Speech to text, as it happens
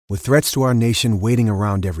With threats to our nation waiting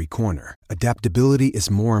around every corner, adaptability is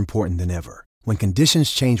more important than ever. When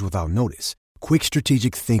conditions change without notice, quick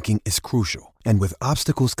strategic thinking is crucial. And with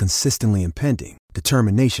obstacles consistently impending,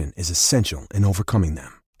 determination is essential in overcoming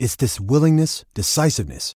them. It's this willingness,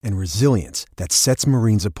 decisiveness, and resilience that sets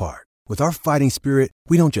Marines apart. With our fighting spirit,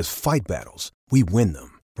 we don't just fight battles, we win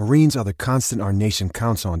them. Marines are the constant our nation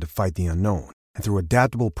counts on to fight the unknown. And through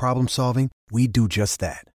adaptable problem solving, we do just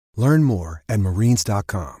that. Learn more at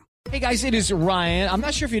marines.com. Hey guys, it is Ryan. I'm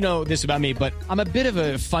not sure if you know this about me, but I'm a bit of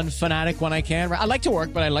a fun fanatic when I can. I like to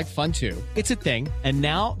work, but I like fun too. It's a thing. And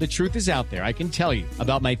now the truth is out there. I can tell you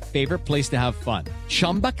about my favorite place to have fun.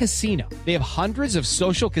 Chumba Casino. They have hundreds of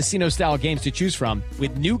social casino style games to choose from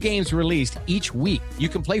with new games released each week. You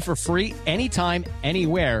can play for free anytime,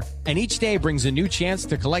 anywhere. And each day brings a new chance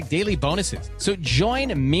to collect daily bonuses. So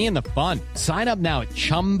join me in the fun. Sign up now at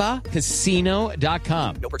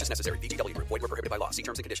ChumbaCasino.com. No purchase necessary. VGW Group. Void where prohibited by law. See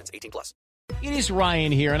terms and conditions. 18+. It is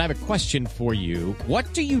Ryan here, and I have a question for you.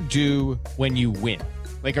 What do you do when you win?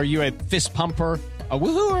 Like, are you a fist pumper, a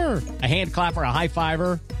woohooer, a hand clapper, a high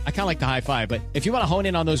fiver? I kind of like the high five, but if you want to hone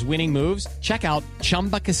in on those winning moves, check out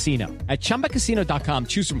Chumba Casino. At ChumbaCasino.com,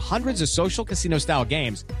 choose from hundreds of social casino-style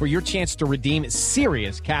games for your chance to redeem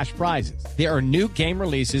serious cash prizes. There are new game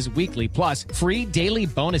releases weekly, plus free daily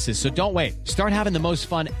bonuses, so don't wait. Start having the most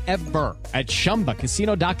fun ever at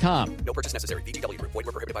ChumbaCasino.com. No purchase necessary. VGW Group. Void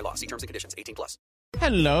where prohibited by law. See terms and conditions. 18+.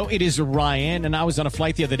 Hello, it is Ryan, and I was on a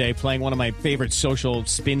flight the other day playing one of my favorite social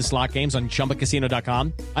spin slot games on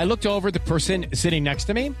ChumbaCasino.com. I looked over at the person sitting next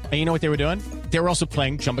to me, and you know what they were doing? They were also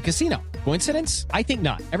playing Chumba Casino. Coincidence? I think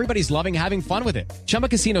not. Everybody's loving having fun with it. Chumba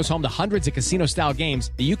Casino is home to hundreds of casino-style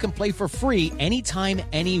games that you can play for free anytime,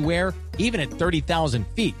 anywhere, even at 30,000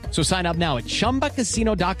 feet. So sign up now at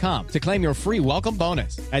ChumbaCasino.com to claim your free welcome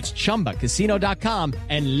bonus. That's ChumbaCasino.com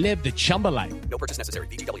and live the Chumba life. No purchase necessary.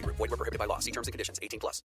 VGW Group. Void where prohibited by law. See terms and conditions.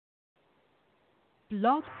 18+.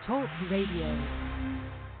 Blog Talk Radio.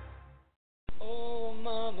 Oh,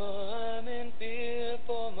 Mama, I'm in fear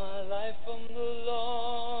for my life from the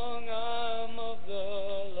long arm of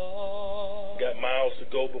the law. Got miles to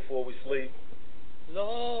go before we sleep.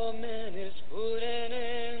 Lawman is putting an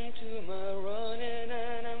end to my running,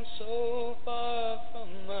 and I'm so far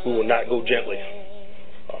from my We will not go gently.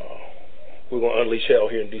 We're going to unleash hell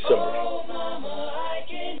here in December. Oh, Mama, I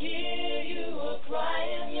can hear you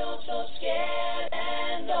crying. You're so scared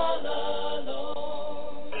and all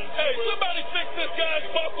alone. Hey, somebody fix this guy's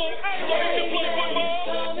buckle.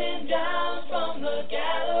 Coming down from the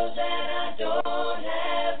gallows, and I don't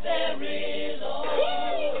have very long.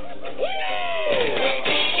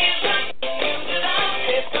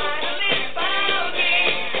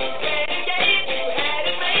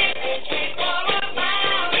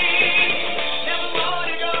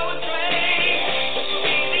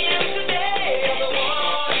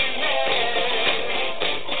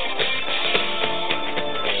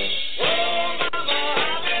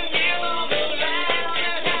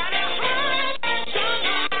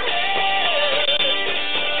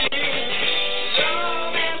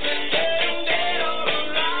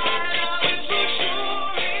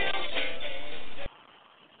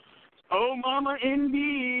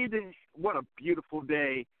 Indeed. What a beautiful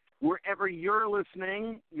day. Wherever you're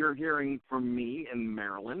listening, you're hearing from me in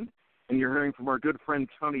Maryland, and you're hearing from our good friend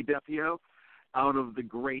Tony Defio out of the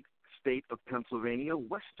great state of Pennsylvania,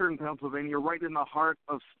 western Pennsylvania, right in the heart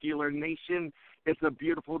of Steeler Nation. It's a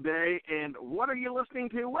beautiful day, and what are you listening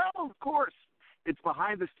to? Well, of course, it's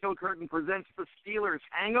Behind the Steel Curtain presents the Steelers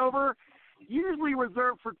Hangover, usually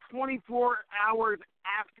reserved for 24 hours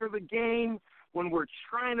after the game, when we're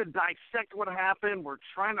trying to dissect what happened, we're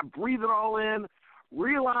trying to breathe it all in,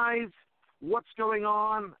 realize what's going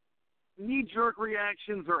on. Knee-jerk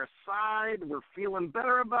reactions are aside. We're feeling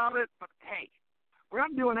better about it. But, hey, we're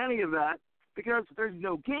not doing any of that because there's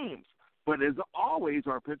no games. But as always,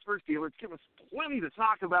 our Pittsburgh Steelers give us plenty to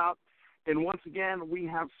talk about. And once again, we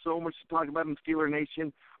have so much to talk about in Steeler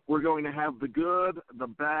Nation. We're going to have the good, the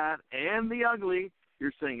bad, and the ugly.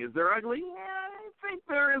 You're saying, is there ugly? Yeah, I think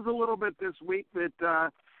there is a little bit this week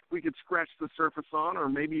that we could scratch the surface on, or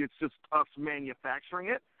maybe it's just us manufacturing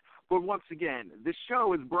it. But once again, this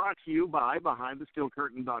show is brought to you by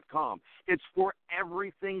BehindTheSteelCurtain.com. It's for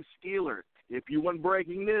everything Steelers. If you want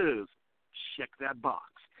breaking news, check that box.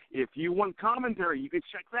 If you want commentary, you can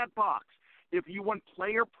check that box. If you want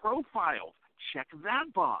player profiles, check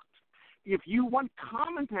that box. If you want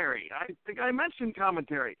commentary, I think I mentioned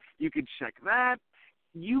commentary, you can check that.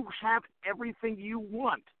 You have everything you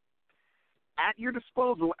want at your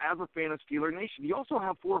disposal as a fan of Steeler Nation. You also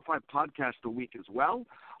have 4 or 5 podcasts a week as well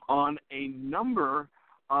on a number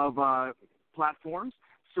of platforms.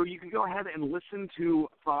 So you can go ahead and listen to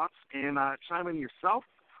thoughts and chime in yourself,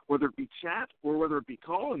 whether it be chat or whether it be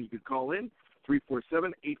call, and you can call in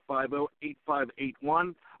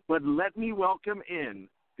 347-850-8581. But let me welcome in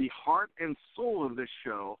the heart and soul of this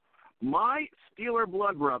show, my Steeler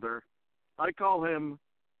blood brother. I call him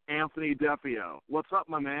Anthony Defio. What's up,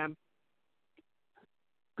 my man?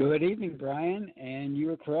 Good evening, Brian. And you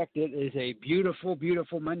were correct. It is a beautiful,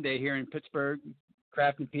 beautiful Monday here in Pittsburgh,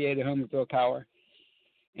 Crafton, PA, the home of Bill Cowher.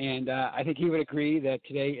 And I think he would agree that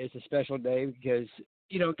today is a special day because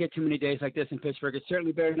you don't get too many days like this in Pittsburgh. It's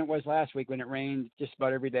certainly better than it was last week when it rained just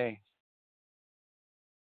about every day.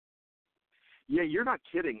 Yeah, you're not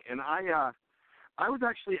kidding. And I was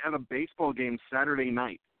actually at a baseball game Saturday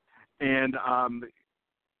night, and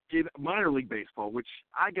in minor league baseball, which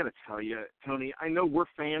I got to tell you, Tony, I know we're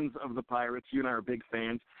fans of the Pirates. You and I are big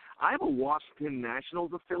fans. I have a Washington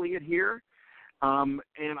Nationals affiliate here, and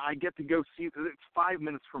I get to go see – it's 5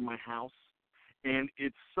 minutes from my house, and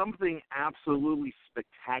it's something absolutely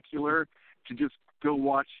spectacular to just go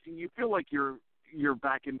watch. You feel like you're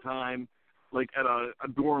back in time, like at a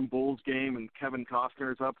Durham Bulls game, and Kevin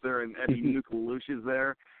Costner's up there and Eddie Nukalush is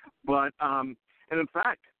there. But and in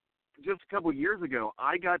fact, just a couple of years ago,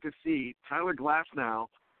 I got to see Tyler Glasnow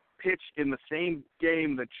pitch in the same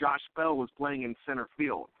game that Josh Bell was playing in center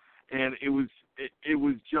field, and it was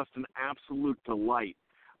just an absolute delight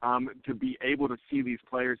to be able to see these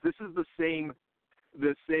players. This is the same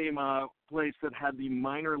place that had the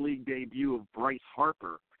minor league debut of Bryce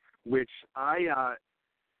Harper, which I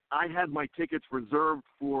had my tickets reserved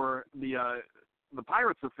for the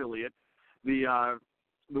Pirates affiliate, the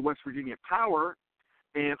West Virginia Power,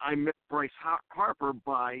 and I met Bryce Harper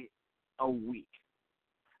by a week,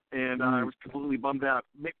 and I was completely bummed out.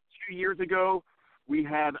 Maybe 2 years ago, we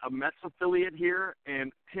had a Mets affiliate here,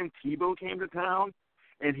 and Tim Tebow came to town,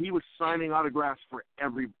 and he was signing autographs for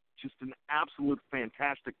just an absolute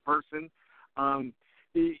fantastic person.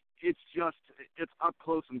 It's up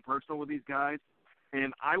close and personal with these guys.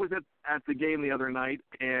 And I was at the game the other night,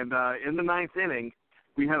 and in the ninth inning,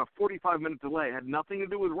 we had a 45-minute delay. It had nothing to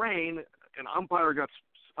do with rain. An umpire got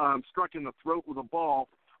struck in the throat with a ball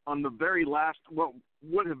on the very last, what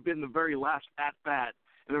would have been the very last at-bat.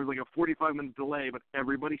 And there was like a 45-minute delay, but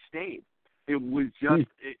everybody stayed. It was just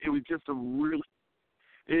a really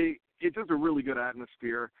good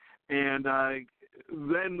atmosphere. And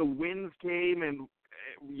then the winds came, and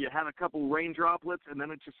you had a couple rain droplets, and then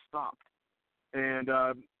it just stopped. And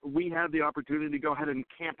we had the opportunity to go ahead and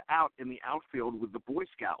camp out in the outfield with the Boy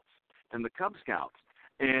Scouts and the Cub Scouts,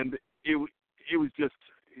 and it was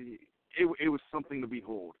something to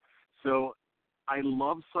behold. So I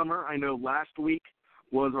love summer. I know last week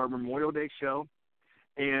was our Memorial Day show,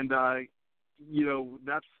 and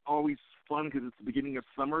that's always fun because it's the beginning of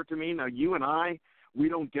summer to me. Now you and I, we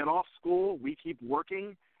don't get off school. We keep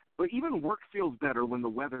working, but even work feels better when the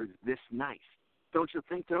weather is this nice. Don't you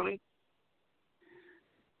think, Tony?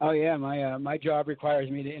 Oh yeah, my job requires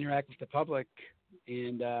me to interact with the public,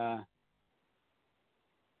 and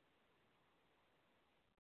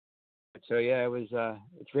so yeah,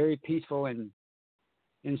 it's very peaceful and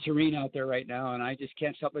serene out there right now, and I just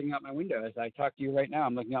can't stop looking out my window. As I talk to you right now,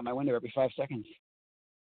 I'm looking out my window every 5 seconds.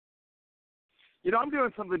 I'm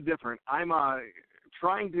doing something different. I'm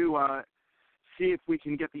trying to see if we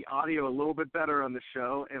can get the audio a little bit better on the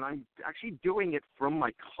show, and I'm actually doing it from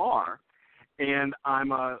my car. And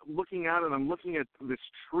I'm looking out, and I'm looking at this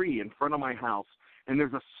tree in front of my house, and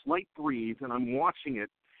there's a slight breeze, and I'm watching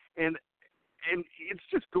it, and it's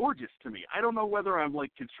just gorgeous to me. I don't know whether I'm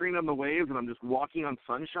like Katrina on the waves and I'm just walking on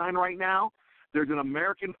sunshine right now. There's an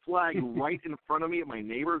American flag right in front of me at my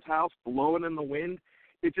neighbor's house blowing in the wind.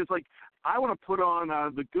 It's just like I want to put on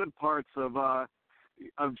the good parts of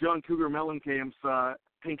John Cougar Mellencamp's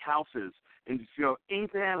Pink Houses and just go,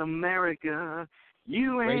 ain't that America,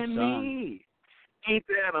 you and me. Ain't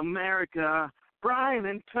that America, Brian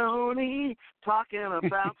and Tony, talking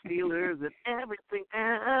about Steelers and everything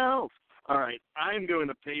else. All right, I'm going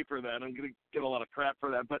to pay for that. I'm going to get a lot of crap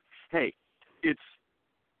for that. But, hey, it's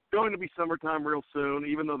going to be summertime real soon,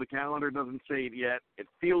 even though the calendar doesn't say it yet. It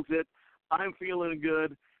feels it. I'm feeling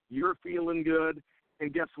good. You're feeling good.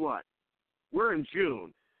 And guess what? We're in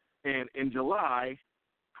June. And in July,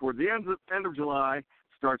 toward the end of July,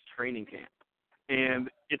 starts training camp.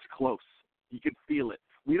 And it's close. You can feel it.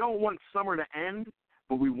 We don't want summer to end,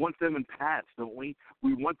 but we want them in pads, don't we?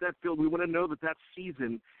 We want that feel. We want to know that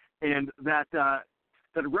season and that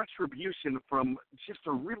retribution from just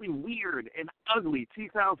a really weird and ugly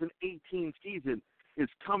 2018 season is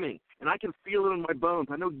coming. And I can feel it in my bones.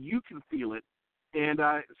 I know you can feel it. And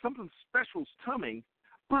something special's coming.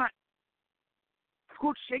 But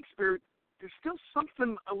quote Shakespeare, there's still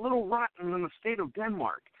something a little rotten in the state of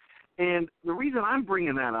Denmark. And the reason I'm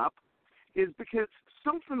bringing that up is because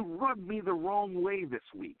something rubbed me the wrong way this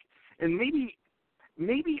week. And maybe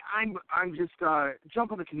I'm just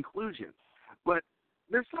jumping to conclusions. But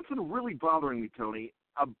there's something really bothering me, Tony,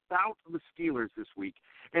 about the Steelers this week.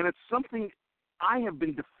 And it's something I have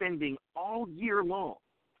been defending all year long.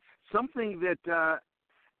 Something that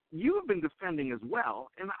you have been defending as well.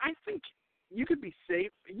 And I think you could be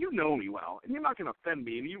safe. You know me well, and you're not going to offend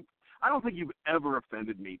me. And I don't think you've ever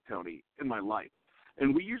offended me, Tony, in my life.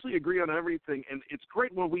 And we usually agree on everything, and it's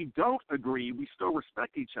great when we don't agree. We still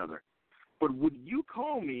respect each other. But would you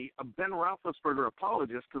call me a Ben Roethlisberger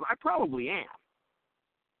apologist? Because I probably am.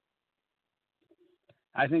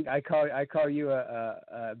 I think I call you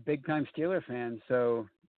a big time Steeler fan. So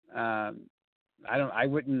I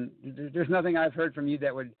wouldn't. There's nothing I've heard from you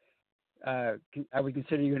that would I would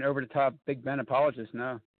consider you an over the top Big Ben apologist.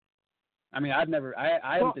 No, I mean I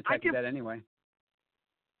haven't detected that anyway.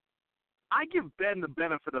 I give Ben the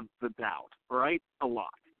benefit of the doubt, right? A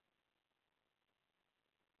lot.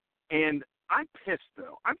 And I'm pissed,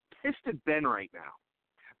 though. I'm pissed at Ben right now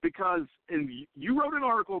because, and you wrote an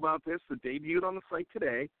article about this that debuted on the site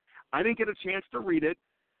today. I didn't get a chance to read it,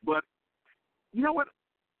 but you know what?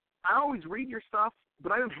 I always read your stuff,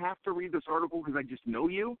 but I didn't have to read this article because I just know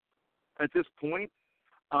you at this point.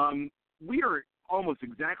 We are almost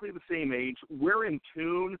exactly the same age. We're in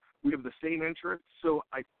tune. We have the same interests. So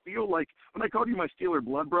I feel like when I called you my Steeler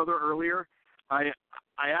blood brother earlier, I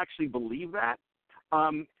actually believe that.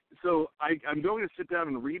 So I'm going to sit down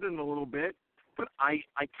and read it in a little bit, but I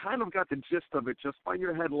kind of got the gist of it just by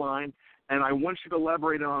your headline, and I want you to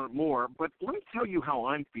elaborate on it more. But let me tell you how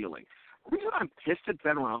I'm feeling. The reason I'm pissed at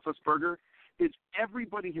Ben Roethlisberger is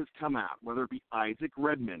everybody has come out, whether it be Isaac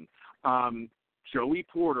Redman, Joey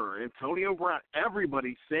Porter, Antonio Brown,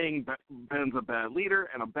 everybody saying Ben's a bad leader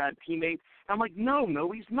and a bad teammate. I'm like,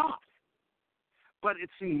 no, he's not. But it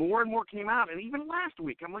seemed more and more came out, and even last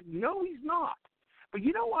week, I'm like, no, he's not. But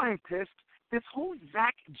you know why I'm pissed? This whole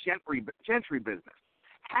Zach Gentry business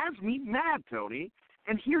has me mad, Tony,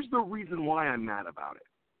 and here's the reason why I'm mad about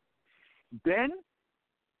it. Ben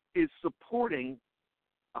is supporting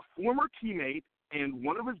a former teammate and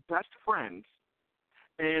one of his best friends,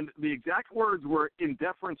 and the exact words were in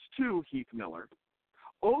deference to Heath Miller,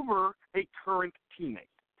 over a current teammate.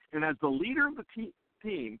 And as the leader of the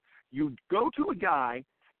team, you go to a guy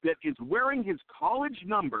that is wearing his college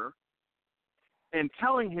number and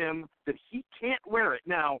telling him that he can't wear it.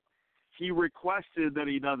 Now, he requested that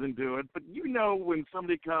he doesn't do it, but you know when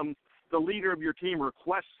somebody comes, the leader of your team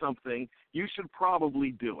requests something, you should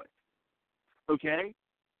probably do it. Okay?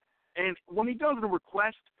 And when he does a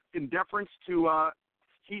request in deference to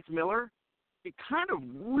Heath Miller, it kind of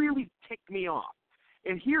really ticked me off.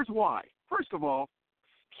 And here's why. First of all,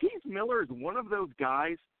 Heath Miller is one of those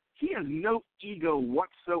guys, he has no ego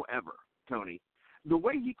whatsoever, Tony. The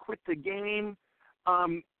way he quit the game,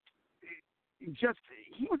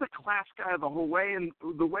 he was a class guy the whole way, and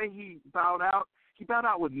the way he bowed out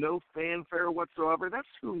with no fanfare whatsoever. That's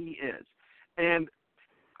who he is. And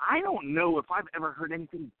I don't know if I've ever heard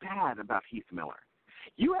anything bad about Heath Miller.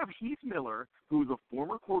 You have Heath Miller, who is a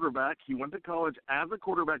former quarterback. He went to college as a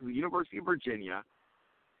quarterback at the University of Virginia,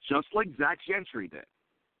 just like Zach Gentry did.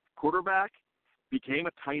 Quarterback, became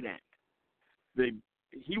a tight end.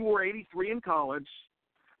 He wore 83 in college,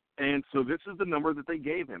 and so this is the number that they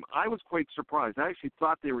gave him. I was quite surprised. I actually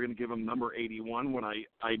thought they were going to give him number 81 when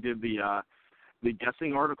I did the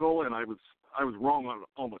guessing article, and I was wrong on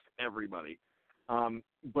almost everybody.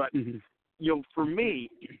 But you know, for me,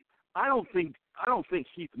 I don't think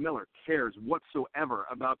Heath Miller cares whatsoever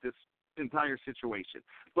about this entire situation.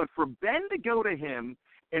 But for Ben to go to him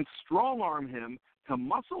and strong-arm him to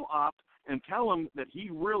muscle up and tell him that he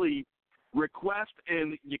really requests,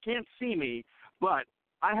 and you can't see me, but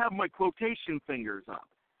I have my quotation fingers up,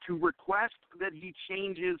 to request that he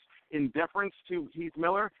changes in deference to Heath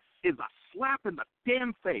Miller is a slap in the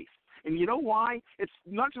damn face. And you know why? It's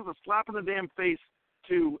not just a slap in the damn face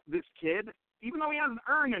to this kid. Even though he hasn't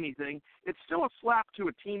earned anything, it's still a slap to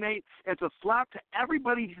a teammate. It's a slap to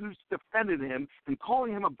everybody who's defended him and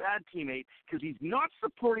calling him a bad teammate because he's not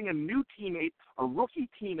supporting a new teammate, a rookie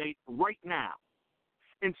teammate, right now.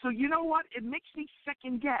 And so you know what? It makes me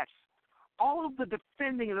second-guess all of the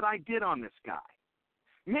defending that I did on this guy.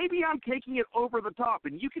 Maybe I'm taking it over the top,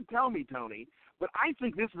 and you can tell me, Tony, but I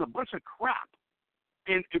think this is a bunch of crap.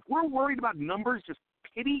 And if we're worried about numbers, just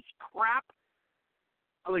pity crap,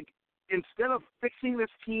 like, instead of fixing this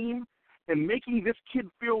team and making this kid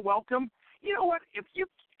feel welcome, you know what?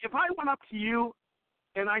 If I went up to you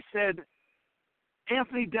and I said,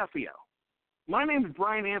 Anthony Defio. My name is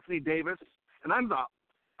Brian Anthony Davis, and I'm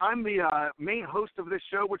the main host of this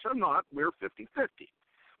show, which I'm not. We're 50-50.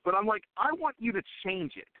 But I'm like, I want you to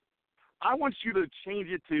change it. I want you to change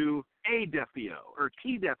it to A Defio or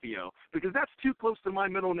T Defio, because that's too close to my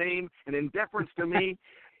middle name and in deference to me.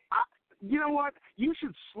 You know what? You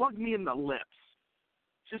should slug me in the lips.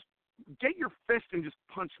 Just get your fist and just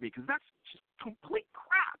punch me, because that's just complete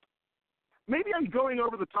crap. Maybe I'm going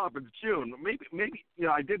over the top. It's June. Maybe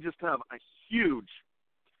I did just have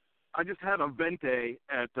I just had a venti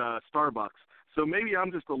at Starbucks, so maybe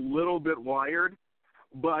I'm just a little bit wired.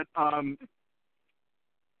 But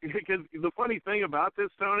because the funny thing about this,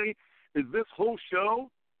 Tony, is this whole show,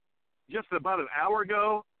 just about an hour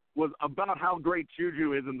ago, was about how great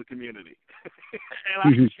Juju is in the community. And I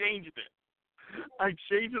changed it. I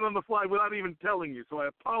changed it on the fly without even telling you, so I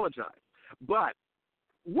apologize. But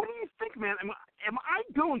what do you think, man? Am I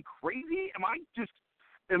going crazy? Am I just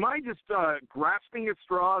grasping at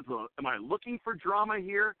straws? Am I looking for drama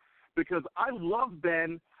here? Because I love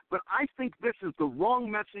Ben, but I think this is the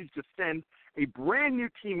wrong message to send a brand new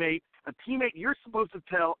teammate, a teammate you're supposed to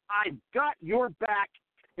tell, I've got your back,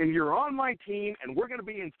 and you're on my team, and we're going to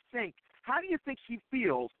be in sync. How do you think he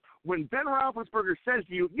feels when Ben Roethlisberger says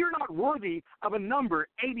to you, you're not worthy of a number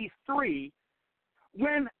 83,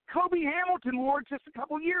 when Kobe Hamilton wore it just a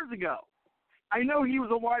couple years ago? I know he was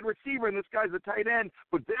a wide receiver and this guy's a tight end,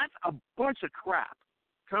 but that's a bunch of crap.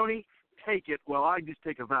 Tony, take it while I just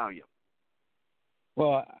take a Valium.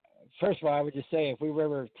 Well, first of all, I would just say if we were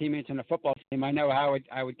ever teammates on a football team, I know how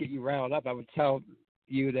I would get you riled up. I would tell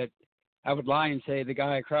you that I would lie and say the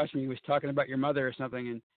guy across from you was talking about your mother or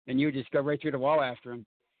something, and you would just go right through the wall after him.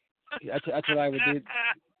 That's what I would do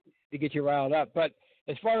to get you riled up. But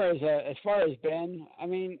as far as Ben, I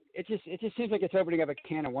mean, it just seems like it's opening up a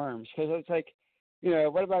can of worms, because it's like,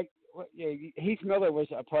 what about Heath Miller was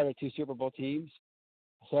a part of 2 Super Bowl teams.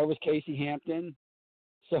 So was Casey Hampton.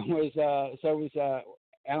 So was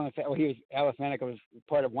Alan. Well, Alan Faneca was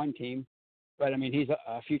part of one team, but I mean, he's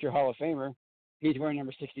a future Hall of Famer. He's wearing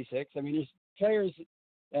number 66. I mean, there's players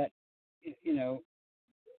that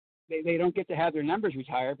they don't get to have their numbers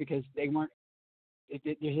retired because they weren't.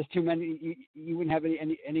 There's just too many. You wouldn't have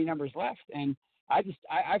any numbers left. And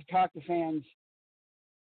I've talked to fans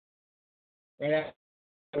right after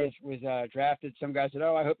it was drafted. Some guys said,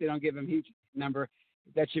 "Oh, I hope they don't give him huge number.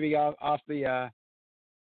 That should be off the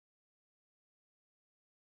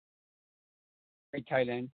tight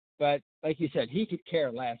end." But like you said, he could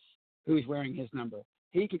care less who's wearing his number.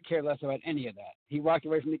 He could care less about any of that. He walked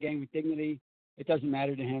away from the game with dignity. It doesn't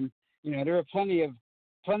matter to him. There are plenty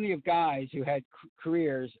of guys who had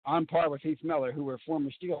careers on par with Heath Miller who were former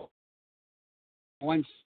Steelers, ones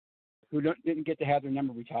who didn't get to have their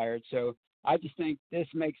number retired. So I just think this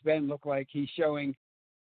makes Ben look like he's showing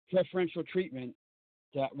preferential treatment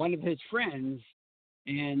to one of his friends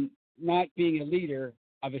and not being a leader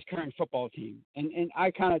of his current football team. And I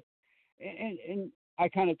kind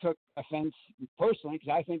of took offense personally,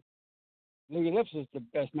 because I think Louis Lips is the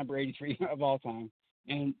best number 83 of all time,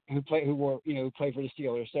 and who played for the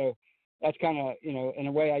Steelers. So that's kind of, in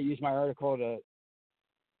a way, I use my article to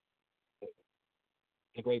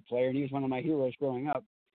a great player, and he was one of my heroes growing up.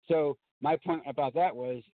 So my point about that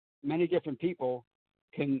was many different people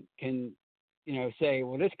can say,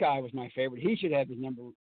 well, this guy was my favorite. He should have his number.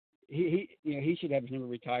 He should have his number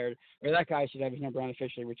retired, or that guy should have his number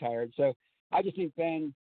unofficially retired. So I just think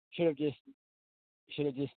Ben should have just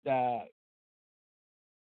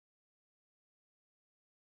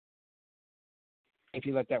if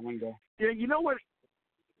you let that one go. Yeah, you know what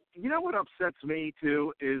upsets me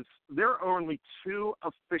too is there are only 2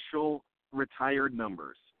 official retired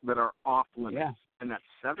numbers that are off limits, and that's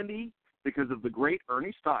 70 because of the great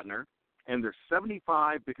Ernie Stotner, and there's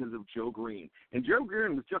 75 because of Joe Green. And Joe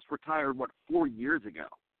Green was just retired 4 years ago,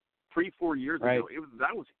 3-4 years ago.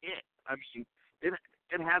 That was it. I mean, it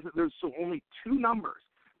hasn't. There's only 2 numbers,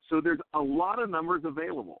 so there's a lot of numbers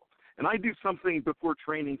available. And I do something before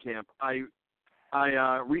training camp. I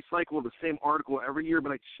recycle the same article every year,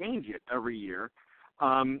 but I change it every year.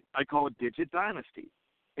 I call it Digit Dynasty.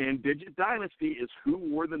 And Digit Dynasty is who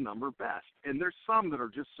wore the number best. And there's some that are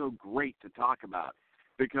just so great to talk about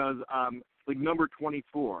because, like number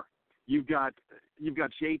 24, you've got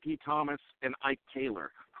J.T. Thomas and Ike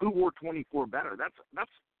Taylor. Who wore 24 better? That's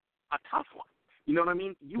a tough one. You know what I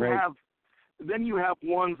mean? You have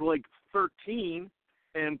ones like 13,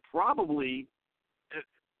 and probably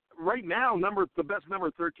right now the best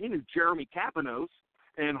number 13 is Jeremy Kapanos,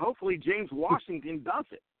 and hopefully James Washington does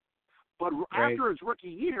it. But after his rookie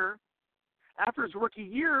year,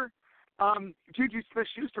 Juju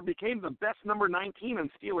Smith-Schuster became the best number 19 in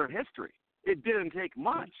Steeler history. It didn't take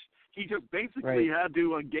much. He just basically had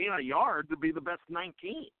to gain a yard to be the best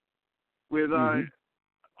 19. With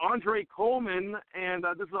Andre Coleman, and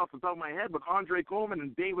this is off the top of my head, but Andre Coleman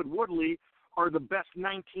and David Woodley are the best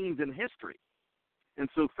 19s in history. And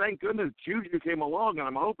so thank goodness Juju came along, and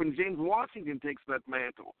I'm hoping James Washington takes that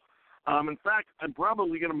mantle. In fact, I'm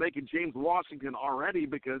probably going to make it James Washington already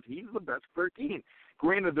because he's the best 13.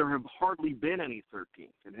 Granted, there have hardly been any 13s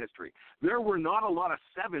in history. There were not a lot of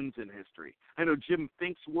 7s in history. I know Jim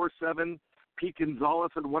Finks wore 7. Pete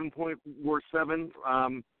Gonzalez at one point wore 7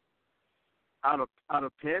 out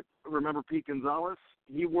of Pitt. Remember Pete Gonzalez?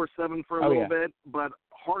 He wore 7 for a little bit, but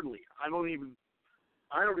hardly. I don't even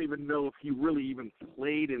know if he really even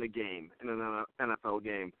played in a game, in an NFL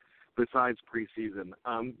game, besides preseason.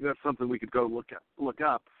 That's something we could go look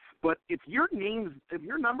up. But if your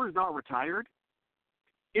number's not retired,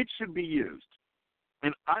 it should be used.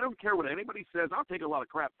 And I don't care what anybody says. I'll take a lot of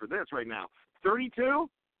crap for this right now. 32,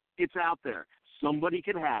 it's out there. Somebody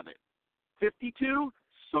could have it. 52,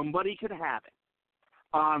 somebody could have it.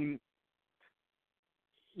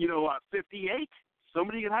 58,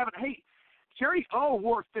 somebody could have it. Hey, Jerry O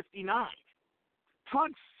wore 59.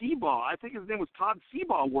 Todd Seabaugh, I think his name was Todd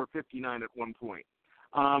Seabaugh, wore 59 at one point.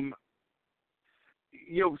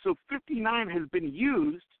 So 59 has been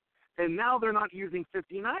used, and now they're not using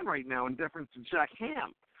 59 right now in deference to Jack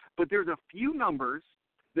Ham. But there's a few numbers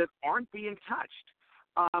that aren't being touched.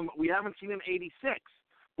 We haven't seen an 86.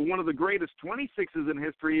 But one of the greatest 26s in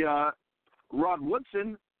history, Rod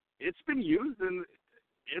Woodson, it's been used, and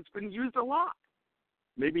it's been used a lot.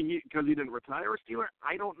 Maybe because he didn't retire a Steeler,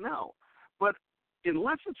 I don't know. But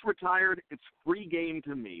unless it's retired, it's free game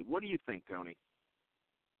to me. What do you think, Tony?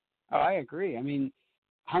 Oh, I agree. I mean,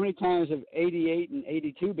 how many times have 88 and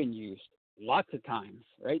 82 been used? Lots of times,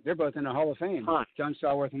 right? They're both in the Hall of Fame. John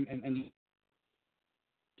Stallworth and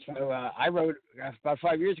so I wrote about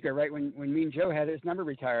 5 years ago, right, when Mean Joe had his number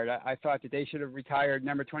retired, I thought that they should have retired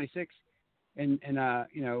number 26 and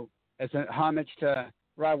as a homage to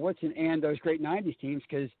Rod Woodson and those great 90s teams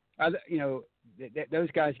because,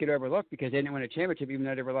 those guys get overlooked because they didn't win a championship even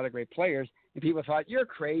though there were a lot of great players. And people thought, you're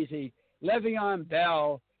crazy. Le'Veon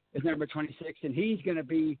Bell is number 26, and he's going to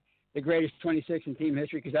be the greatest 26 in team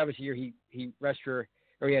history because that was the year he rushed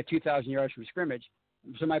he had 2,000 yards from scrimmage.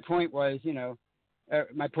 So my point was,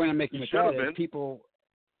 my point I'm making with that is people,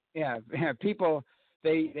 people,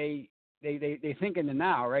 they think in the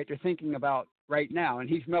now, right? They're thinking about right now, and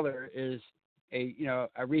Heath Miller is a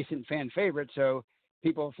recent fan favorite, so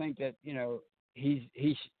people think that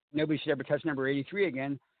nobody should ever touch number 83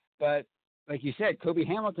 again. But like you said, Kobe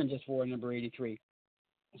Hamilton just wore number 83.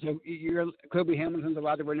 So Kobe Hamilton's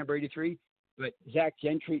allowed to wear number 83, but Zach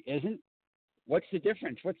Gentry isn't. What's the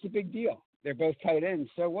difference? What's the big deal? They're both tight ends.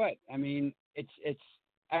 So what? I mean, I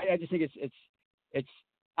just think it's.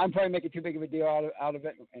 I'm probably making too big of a deal out of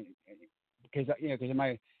it because of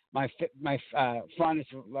my fondness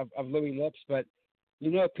of Louis Lips, but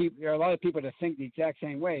there are a lot of people that think the exact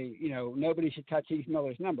same way. Nobody should touch Heath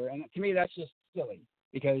Miller's number, and to me that's just silly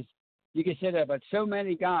because you can say that about so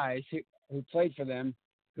many guys who played for them,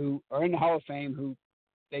 who are in the Hall of Fame, who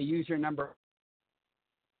they use their number.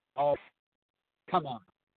 Oh, come on.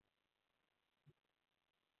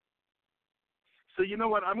 So you know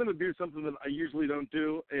what? I'm going to do something that I usually don't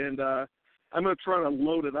do, and I'm going to try to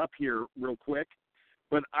load it up here real quick.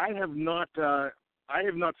 But I have not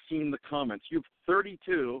seen the comments. You have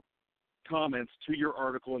 32 comments to your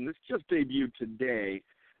article, and this just debuted today.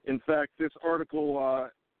 In fact, this article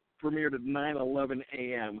premiered at 9:11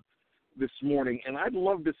 a.m. this morning, and I would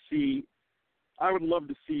love to see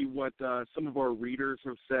what some of our readers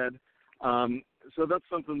have said. So that's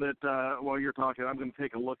something that while you're talking, I'm going to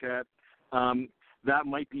take a look at. That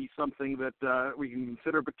might be something that we can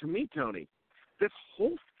consider. But to me, Tony, this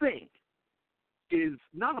whole thing is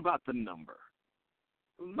not about the number.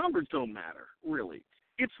 Numbers don't matter, really.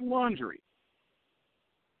 It's laundry.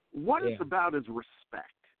 What it's about is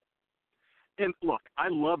respect. And look, I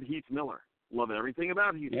love Heath Miller. Love everything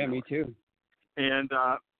about Heath Miller. Yeah, me too. And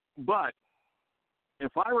but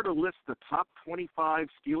if I were to list the top 25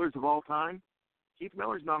 Steelers of all time, Heath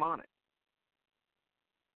Miller's not on it.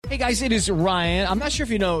 Hey guys, it is Ryan. I'm not sure if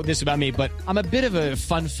you know this about me, but I'm a bit of a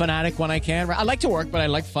fun fanatic when I can. I like to work, but I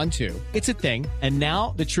like fun too. It's a thing. And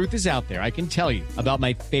now the truth is out there. I can tell you about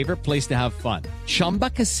my favorite place to have fun. Chumba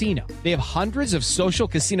Casino. They have hundreds of social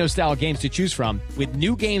casino style games to choose from with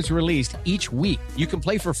new games released each week. You can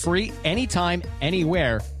play for free anytime,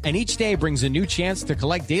 anywhere. And each day brings a new chance to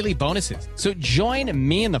collect daily bonuses. So join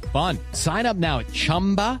me in the fun. Sign up now at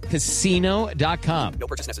ChumbaCasino.com. No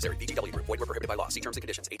purchase necessary. VGW Group. Void where prohibited by law. See terms and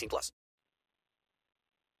conditions. 18+.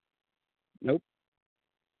 Nope.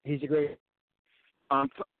 He's a great.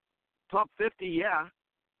 Top 50, yeah,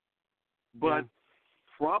 but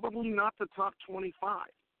probably not the top 25.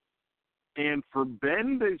 And for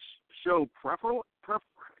Ben to show preferential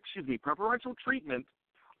treatment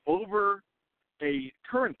over a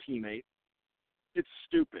current teammate, it's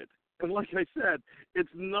stupid. And like I said, it's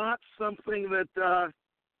not something that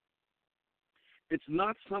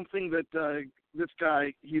this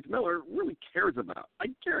guy Heath Miller really cares about. I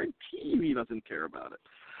guarantee you he doesn't care about it.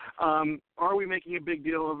 Are we making a big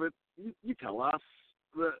deal of it? You tell us.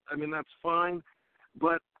 That's fine.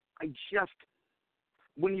 But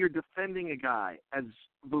when you're defending a guy as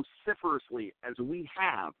vociferously as we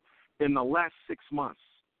have in the last 6 months,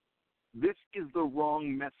 this is the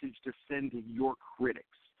wrong message to send to your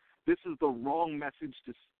critics. This is the wrong message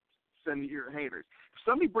to send to your haters. If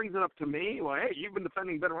somebody brings it up to me, well, hey, you've been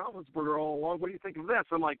defending Ben Roethlisberger all along. What do you think of this?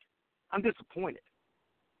 I'm like, I'm disappointed.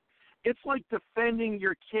 It's like defending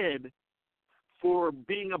your kid for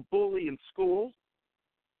being a bully in school,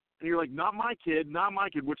 and you're like, not my kid,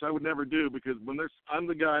 which I would never do because I'm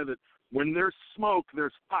the guy that when there's smoke,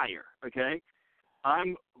 there's fire, okay?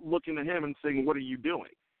 I'm looking at him and saying, what are you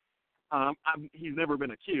doing? He's never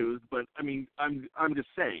been accused, but, I'm just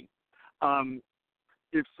saying.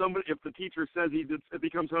 If the teacher says if he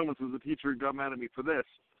comes home and says the teacher got mad at me for this,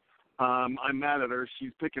 I'm mad at her,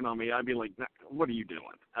 she's picking on me, I'd be like, what are you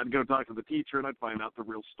doing? I'd go talk to the teacher and I'd find out the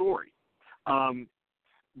real story.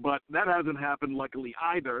 But that hasn't happened luckily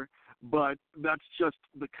either, but that's just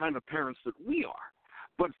the kind of parents that we are.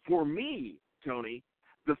 But for me, Tony,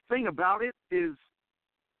 the thing about it is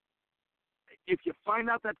if you find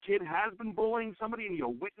out that kid has been bullying somebody and you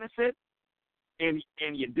witness it and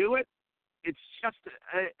you do it, it's just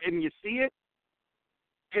and you see it,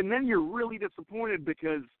 and then you're really disappointed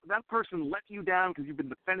because that person let you down because you've been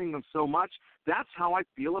defending them so much. That's how I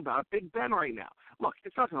feel about Big Ben right now. Look,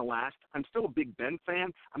 it's not going to last. I'm still a Big Ben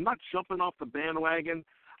fan. I'm not jumping off the bandwagon.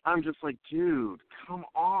 I'm just like, dude, come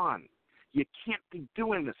on. You can't be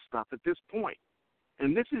doing this stuff at this point.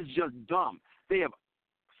 And this is just dumb.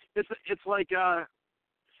 It's like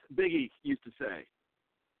Biggie used to say.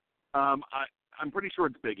 I'm pretty sure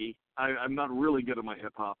it's Biggie. I'm not really good at my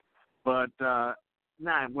hip-hop. But, it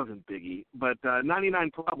wasn't Biggie. But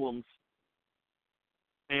 99 Problems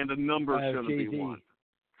and a number is going to be one.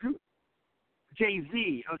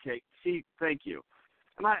 Jay-Z. Okay, see, thank you.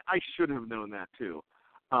 And I should have known that, too.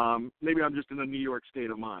 Maybe I'm just in a New York state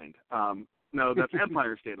of mind. No, that's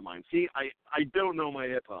Empire state of mind. See, I don't know my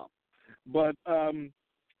hip-hop. But,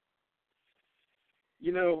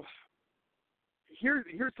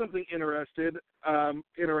 here's something interesting.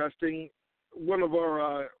 One of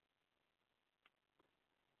our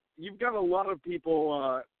you've got a lot of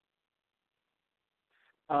people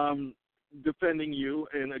defending you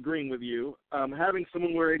and agreeing with you. Having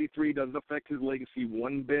someone wear 83 doesn't affect his legacy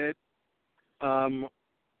one bit.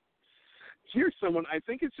 Here's someone, I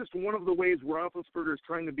think it's just one of the ways Roethlisberger is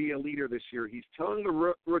trying to be a leader this year. He's telling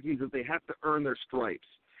the rookies that they have to earn their stripes.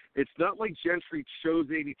 It's not like Gentry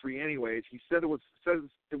chose 83 anyways. He says it was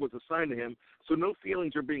assigned to him, so no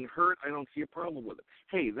feelings are being hurt. I don't see a problem with it.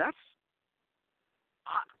 Hey,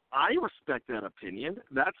 I respect that opinion.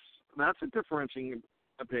 That's a differentiating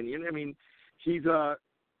opinion. He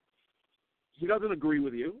doesn't agree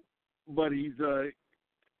with you, but he's the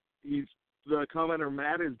commenter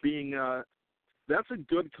Matt is being that's a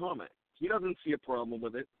good comment. He doesn't see a problem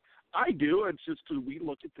with it. I do. It's just because we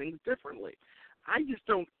look at things differently. I just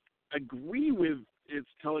don't agree with it's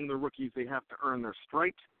telling the rookies they have to earn their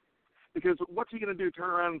stripes, because what's he going to do? Turn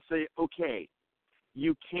around and say, okay,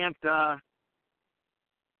 you can't go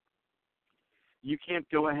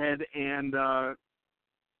ahead and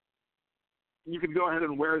you can go ahead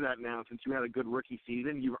and wear that now since you had a good rookie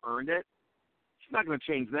season. You've earned it. He's not going to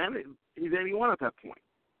change then. He's 81 at that point.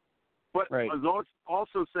 But right. I was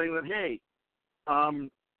also saying that, hey,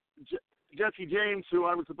 Jesse James, who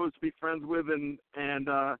I was supposed to be friends with and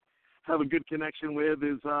have a good connection with,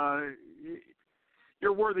 is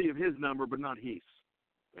you're worthy of his number, but not Heath's.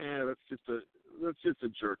 That's just a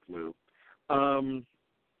jerk move.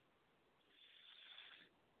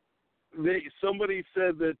 Somebody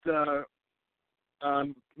said that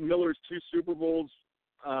Miller's 2 Super Bowls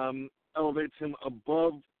elevates him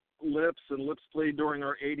above Lips, and Lips played during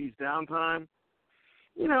our 80s downtime.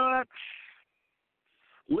 You know,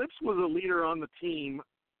 Lips was a leader on the team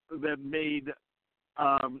that made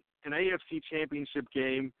an AFC championship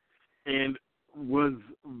game and was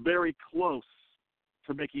very close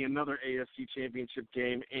to making another AFC championship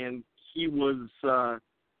game, and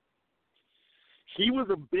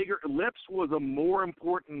Lips was a more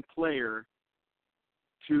important player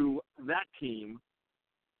to that team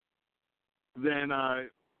than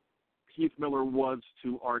Heath Miller was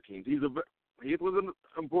to our team. Heath was an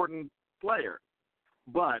important player,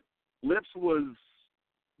 but Lips was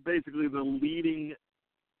basically the leading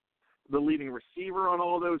receiver on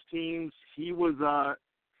all those teams. He was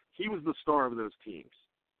the star of those teams,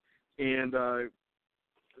 and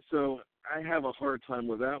so I have a hard time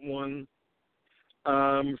with that one.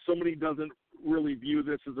 Somebody doesn't really view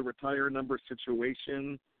this as a retire number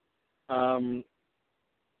situation.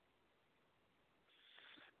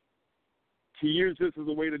 To use this as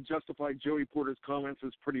a way to justify Joey Porter's comments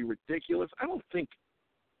is pretty ridiculous. I don't think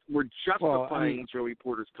we're justifying Joey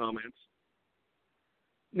Porter's comments.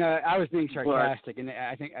 No, I was being sarcastic, and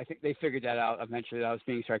I think they figured that out eventually. That I was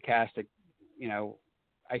being sarcastic. You know,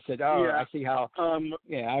 I said, yeah. I see how. I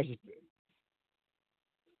was just.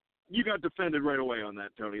 You got defended right away on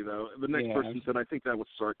that, Tony, though. The next person said, I think that was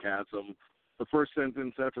sarcasm. The first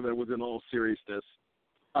sentence after that was in all seriousness.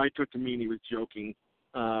 I took to mean he was joking.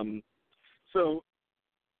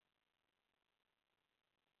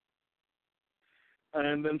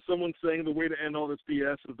 And then someone saying the way to end all this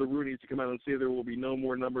BS is the Roonies to come out and say there will be no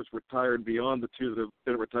more numbers retired beyond the 2 that have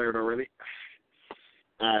been retired already.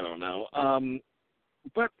 I don't know.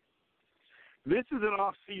 But this is an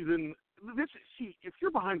off-season. If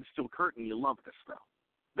you're behind the steel curtain, you love this stuff.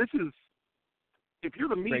 If you're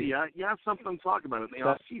the media, you have something to talk about in the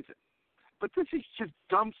off-season. But this is just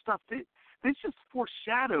dumb stuff. This just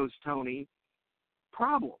foreshadows, Tony,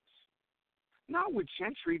 problems. Not with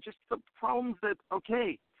Gentry, just the problems that,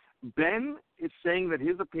 okay, Ben is saying that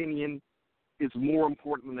his opinion is more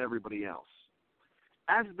important than everybody else.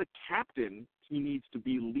 As the captain, he needs to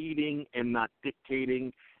be leading and not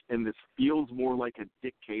dictating, and this feels more like a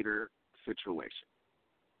dictator situation.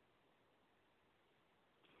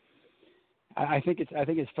 I think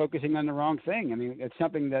it's focusing on the wrong thing. I mean, it's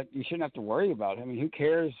something that you shouldn't have to worry about. I mean, who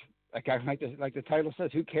cares? Like the title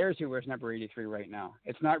says, who cares who wears number 83 right now?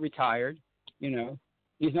 It's not retired. You know,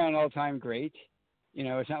 he's not an all-time great. You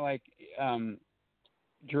know, it's not like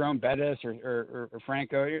Jerome Bettis or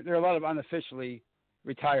Franco. There are a lot of unofficially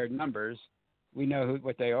retired numbers. We know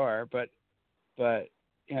what they are, but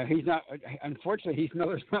you know, he's not. Unfortunately, Heath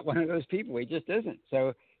Miller's not one of those people. He just isn't.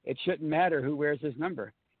 So it shouldn't matter who wears his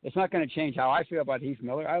number. It's not going to change how I feel about Heath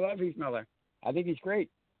Miller. I love Heath Miller. I think he's great,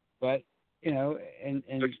 but you know, and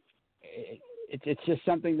it's just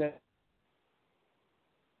something that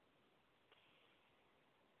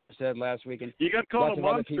I said last week. And you got called a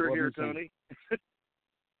monster here, Tony.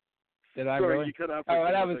 Did I Sorry, really? You cut out.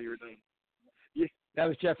 That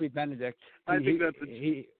was Jeffrey Benedict. I think that's a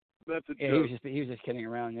joke. He was just kidding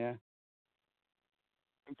around, yeah.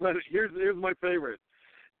 But here's my favorite.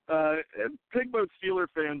 Pigboat Steeler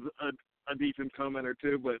fans a decent commenter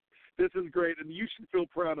too, but this is great, and you should feel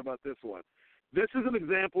proud about this one. This is an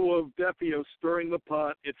example of Defio stirring the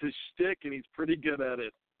pot. It's his shtick, and he's pretty good at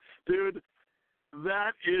it. Dude,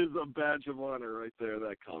 that is a badge of honor right there,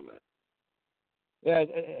 that comment. Yeah,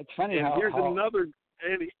 it's funny and how... Here's another...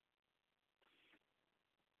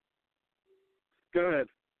 Go ahead.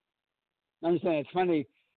 I'm just saying, it's funny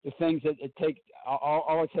the things that it takes...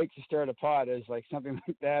 All it takes to stir the pot is like something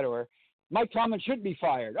like that, or Mike Tomlin should be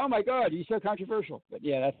fired. Oh, my God, he's so controversial. But,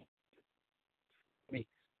 yeah, that's me.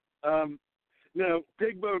 Now,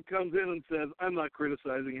 Pigboat comes in and says, I'm not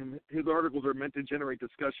criticizing him. His articles are meant to generate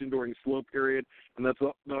discussion during slow period, and that's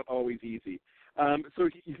not always easy. So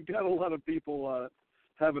you've got a lot of people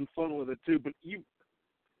having fun with it, too. But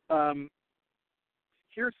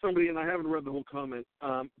here's somebody, and I haven't read the whole comment.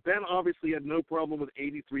 Ben obviously had no problem with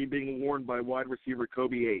 83 being worn by wide receiver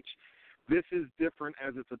Kobe H. This is different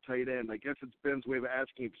as it's a tight end. I guess it's Ben's way of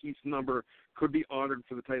asking if Heath's number could be honored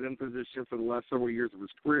for the tight end position for the last several years of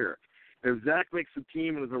his career. If Zach makes the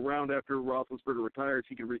team and is around after Roethlisberger retires,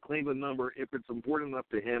 he can reclaim the number if it's important enough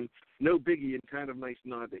to him. No biggie, and kind of nice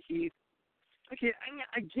nod to Heath. Okay,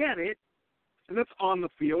 I get it. And that's on the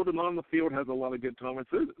field, and on the field has a lot of good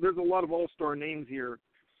comments. There's a lot of all-star names here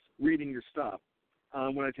reading your stuff.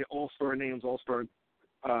 When I say all-star names, all-star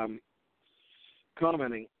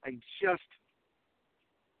commenting,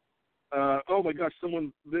 Oh my gosh,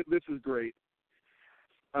 this is great.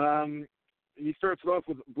 He starts it off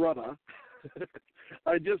with brother.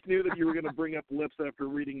 I just knew that you were going to bring up Lips after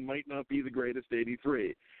reading Might Not Be the Greatest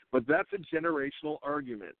 83. But that's a generational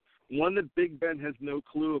argument, one that Big Ben has no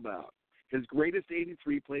clue about. His greatest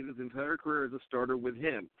 83 played his entire career as a starter with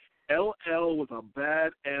him. LL was a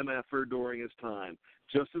bad MFer during his time,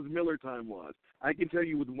 just as Miller time was. I can tell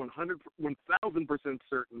you with 1,000%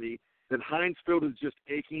 certainty that Heinz Field is just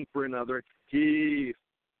aching for another Heath.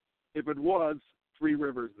 If it was, Three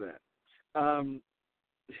Rivers then.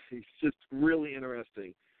 It's just really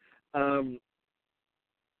interesting.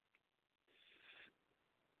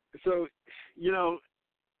 So, you know,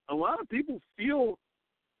 a lot of people feel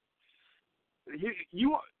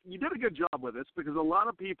you did a good job with this, because a lot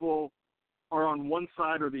of people are on one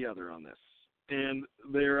side or the other on this, and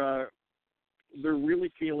they're really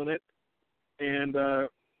feeling it, and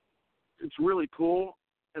it's really cool.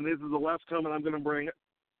 And this is the last comment I'm going to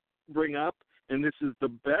bring up, and this is the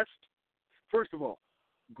best. First of all,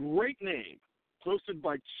 great name, posted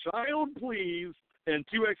by Child Please and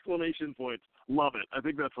 2 exclamation points. Love it. I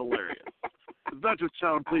think that's hilarious. It's not just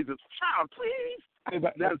Child Please, it's Child Please.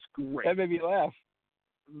 That's great. That made me laugh.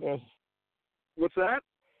 Yes. What's that?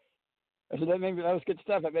 I said that was good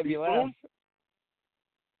stuff. That made me laugh.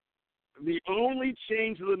 The only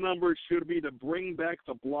change to the numbers should be to bring back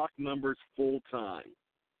the block numbers full time.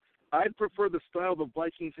 I'd prefer the style the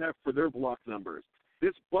Vikings have for their block numbers.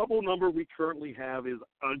 This bubble number we currently have is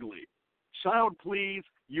ugly. Child Please,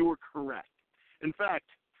 you were correct. In fact,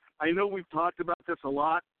 I know we've talked about this a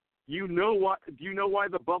lot. Do you know why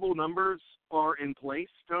the bubble numbers are in place,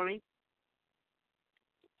 Tony?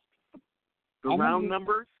 The round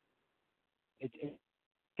numbers? It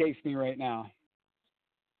escapes me right now.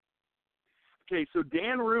 Okay, so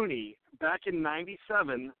Dan Rooney, back in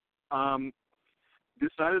 97,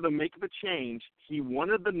 decided to make the change. He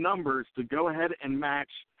wanted the numbers to go ahead and match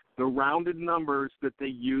the rounded numbers that they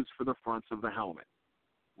use for the fronts of the helmet.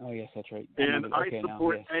 Oh, yes, that's right. And I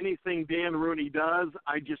support anything Dan Rooney does.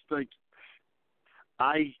 I just think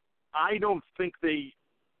I don't think they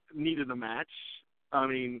needed a match. I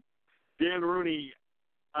mean, Dan Rooney,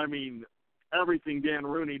 everything Dan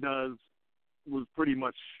Rooney does was pretty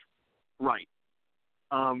much right,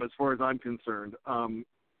 as far as I'm concerned.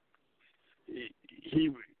 He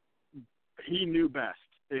knew best,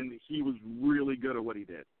 and he was really good at what he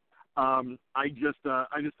did. I just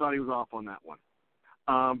thought he was off on that one.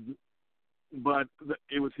 But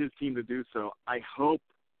it was his team to do so. I hope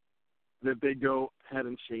that they go ahead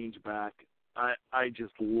and change back. I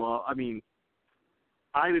just love. I mean,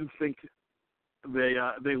 I didn't think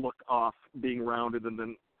they looked off being rounded and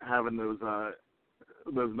then having those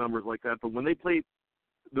numbers like that. But when they played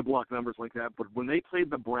the block numbers like that, but when they played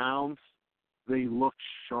the Browns, they looked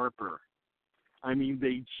sharper. I mean,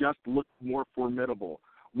 they just looked more formidable.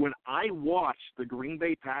 When I watched the Green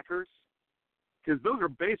Bay Packers, because those are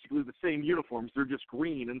basically the same uniforms, they're just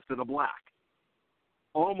green instead of black.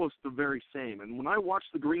 Almost the very same. And when I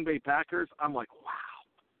watched the Green Bay Packers, I'm like, wow,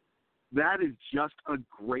 that is just a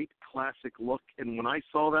great classic look. And when I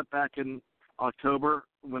saw that back in October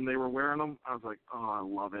when they were wearing them, I was like, oh, I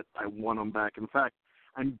love it. I want them back. In fact,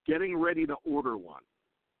 I'm getting ready to order one.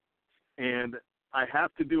 And I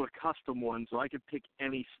have to do a custom one so I could pick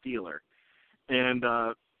any Steeler. And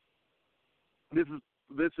this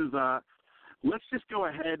is let's just go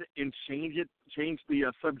ahead and change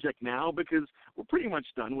the subject now, because we're pretty much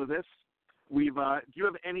done with this. Do you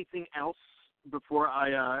have anything else before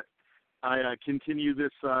I continue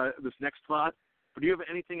this next thought? But do you have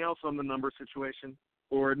anything else on the number situation,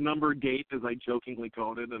 or number gate, as I jokingly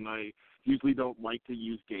called it? And I usually don't like to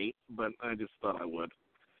use gate, but I just thought I would.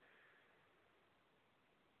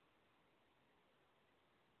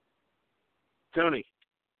 Tony.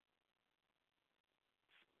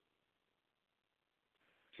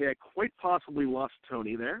 Okay, I quite possibly lost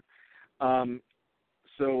Tony there.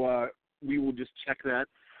 So we will just check that.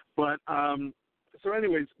 But so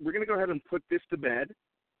anyways, we're going to go ahead and put this to bed.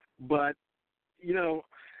 But, you know,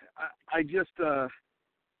 I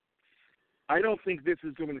don't think this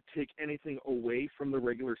is going to take anything away from the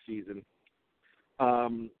regular season.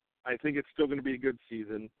 I think it's still going to be a good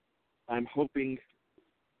season. I'm hoping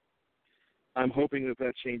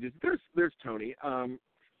that changes. There's Tony.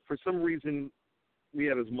 For some reason, we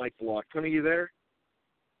had his mic blocked. Tony, you there?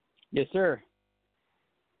 Yes, sir.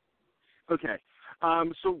 Okay.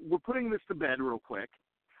 So we're putting this to bed real quick.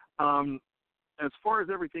 As far as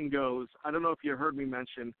everything goes, I don't know if you heard me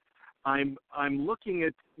mention, I'm looking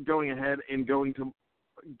at going ahead and going to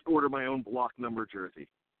order my own block number jersey,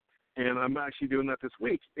 and I'm actually doing that this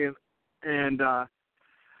week. And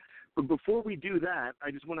But before we do that,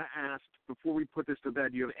 I just want to ask, before we put this to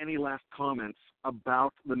bed, do you have any last comments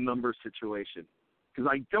about the number situation? Because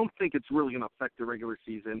I don't think it's really going to affect the regular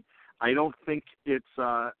season. I don't think it's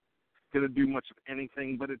going to do much of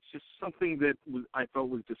anything, but it's just something that I felt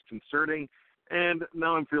was disconcerting. And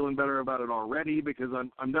now I'm feeling better about it already because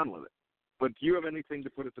I'm done with it. But do you have anything to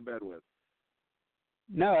put it to bed with?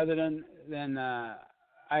 No, other than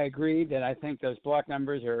I agree that I think those block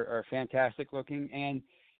numbers are fantastic looking. And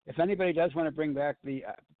if anybody does want to bring back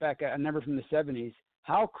a number from the 70s,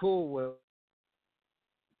 how cool will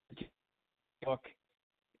it look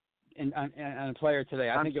on a player today?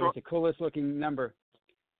 I think it was the coolest looking number.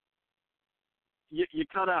 You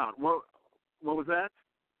cut out. What was that?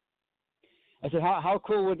 I said, how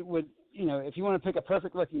cool would if you want to pick a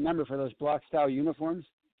perfect looking number for those block style uniforms,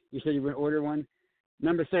 you said you would order one.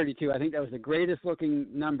 Number 32, I think that was the greatest looking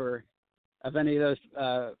number of any of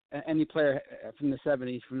those, any player from the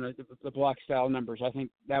 70s, from the block style numbers. I think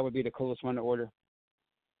that would be the coolest one to order.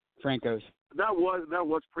 Franco's. That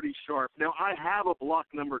was pretty sharp. Now I have a block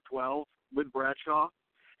number 12 with Bradshaw,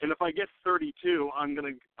 and if I get 32, I'm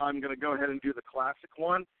gonna go ahead and do the classic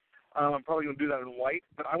one. I'm probably gonna do that in white,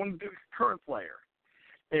 but I want to do the current player.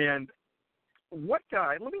 And what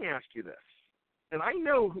guy? Let me ask you this, and I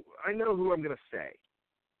know who I'm gonna say.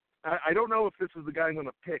 I don't know if this is the guy I'm going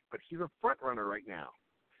to pick, but he's a front runner right now.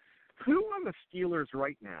 Who on the Steelers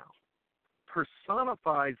right now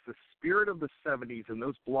personifies the spirit of the 70s and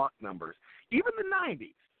those block numbers, even the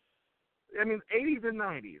 90s? I mean, 80s and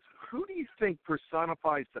 90s. Who do you think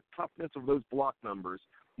personifies the toughness of those block numbers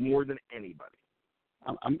more than anybody?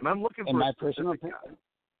 I'm looking for my personal opinion.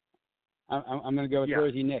 I'm going to go with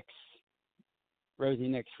Rosie Nix. Rosie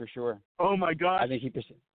Nix for sure. Oh my gosh! I think he.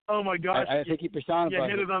 Oh my gosh! I think he personifies. You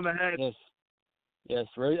hit it on the head. Yes.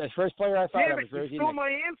 The first player I thought of was Rosie Nix. You stole my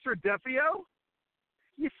answer, Defio.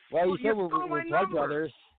 You said we're blood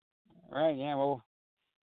brothers. Right? Yeah. Well,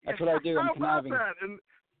 that's what I do. I'm conniving. That? And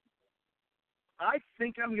I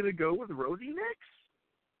think I'm going to go with Rosie Nix.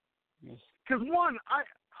 Yes. Because one,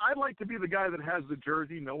 I like to be the guy that has the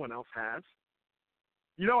jersey no one else has.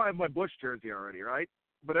 You know, I have my Bush jersey already, right?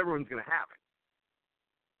 But everyone's going to have it.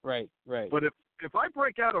 Right. But if I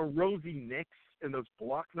break out a Rosie Nix in those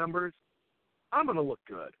block numbers, I'm going to look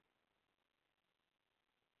good.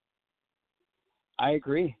 I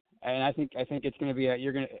agree, and I think it's going to be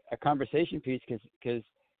a conversation piece because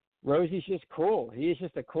Rosie's just cool. He is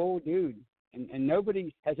just a cool dude, and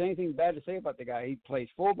nobody has anything bad to say about the guy. He plays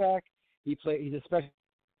fullback. He's a special.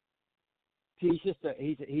 He's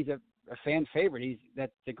a fan favorite.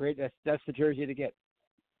 That's the jersey to get.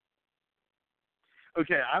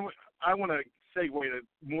 Okay, I want to segue to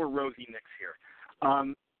more Rosie Nix here.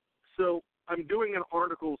 So I'm doing an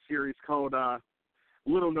article series called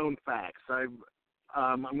Little Known Facts.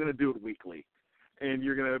 I'm going to do it weekly, and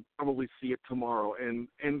you're going to probably see it tomorrow. And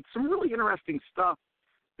some really interesting stuff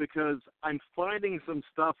because I'm finding some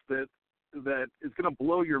stuff that is going to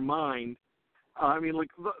blow your mind. I mean, like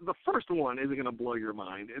the first one isn't going to blow your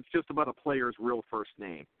mind. It's just about a player's real first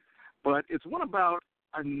name. But it's one about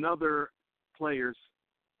another player's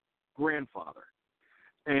grandfather.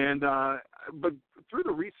 And but through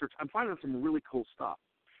the research, I'm finding some really cool stuff.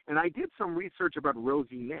 And I did some research about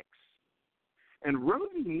Rosie Nix. And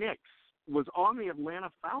Rosie Nix was on the Atlanta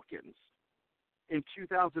Falcons in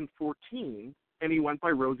 2014, and he went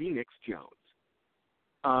by Rosie Nix Jones.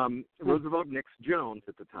 Roosevelt Nix Jones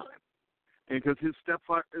at the time. And because his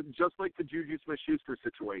stepfather, just like the Juju Smith-Schuster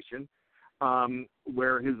situation,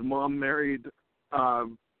 where his mom married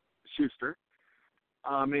Schuster,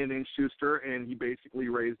 a man named Schuster, and he basically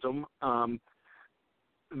raised him.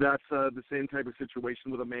 That's the same type of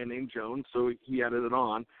situation with a man named Jones, so he added it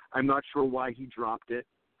on. I'm not sure why he dropped it.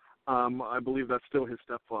 I believe that's still his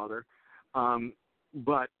stepfather.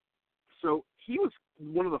 But so he was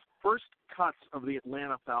one of the first cuts of the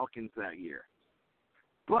Atlanta Falcons that year.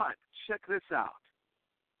 But check this out.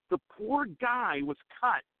 The poor guy was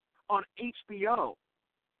cut on HBO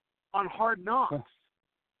on Hard Knocks.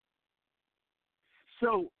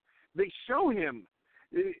 So they show him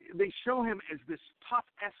as this tough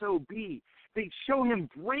SOB. They show him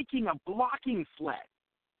breaking a blocking sled.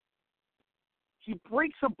 He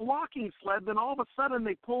breaks a blocking sled, then all of a sudden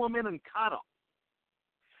they pull him in and cut him.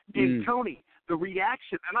 And Tony, the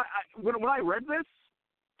reaction, and when I read this,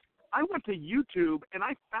 I went to YouTube and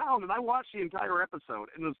I watched the entire episode,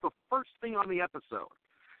 and it was the first thing on the episode.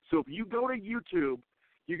 So if you go to YouTube,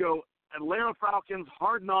 you go Atlanta Falcons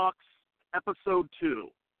Hard Knocks Episode 2.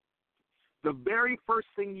 The very first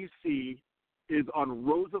thing you see is on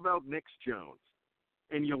Roosevelt Nix Jones.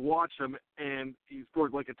 And you watch him, and he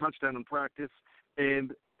scored like a touchdown in practice.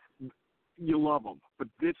 And you love them. But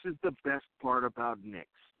this is the best part about Nix.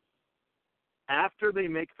 After they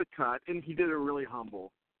make the cut, and he did it really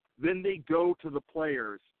humble, then they go to the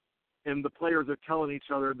players, and the players are telling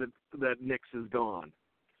each other that Nix is gone.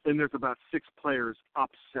 And there's about 6 players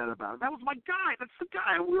upset about it. That was my guy. That's the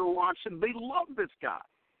guy we were watching. They love this guy.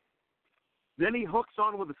 Then he hooks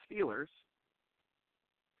on with the Steelers,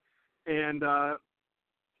 and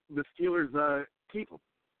the Steelers keep him.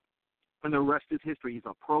 And the rest is history. He's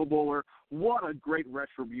a Pro Bowler. What a great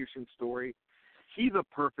retribution story. He's a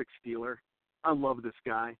perfect Steeler. I love this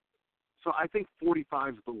guy. So I think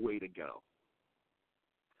 45 is the way to go.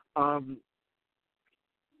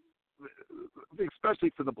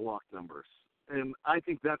 Especially for the block numbers. And I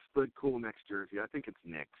think that's the cool next jersey. I think it's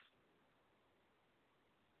Nix.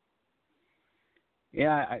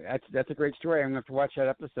 Yeah, that's a great story. I'm going to have to watch that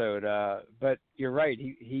episode. But you're right.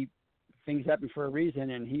 He things happen for a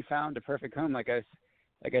reason, and he found a perfect home. Like I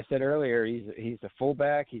said earlier, he's a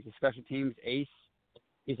fullback. He's a special teams ace.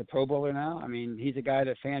 He's a Pro Bowler now. I mean, he's a guy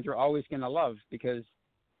that fans are always going to love because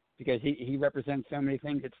he represents so many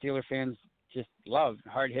things that Steeler fans just love.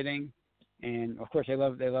 Hard hitting, and of course they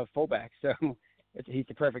love fullbacks. So he's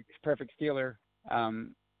the perfect Steeler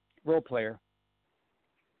role player.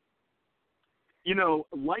 You know,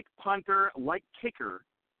 like punter, like kicker,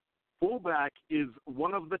 fullback is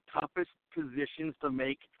one of the toughest positions to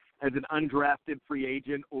make as an undrafted free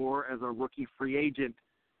agent or as a rookie free agent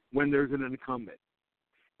when there's an incumbent.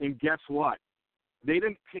 And guess what? They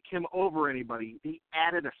didn't pick him over anybody. They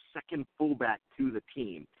added a second fullback to the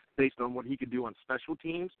team based on what he could do on special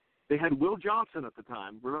teams. They had Will Johnson at the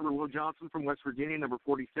time. Remember Will Johnson from West Virginia, number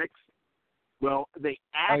 46? Well, they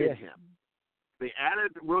added him. They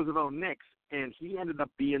added Roosevelt Nix, and he ended up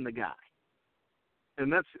being the guy.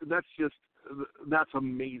 And that's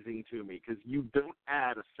amazing to me because you don't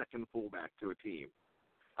add a second fullback to a team.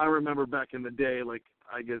 I remember back in the day, like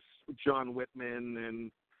I guess John Whitman,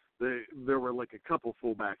 and there were like a couple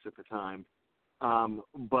fullbacks at the time.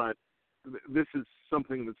 But this is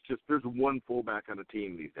something that's just there's one fullback on a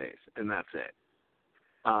team these days, and that's it.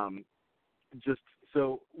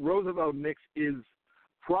 So Roosevelt Nix is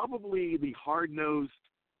probably the hard-nosed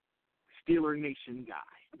Steeler Nation guy.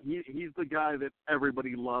 He's the guy that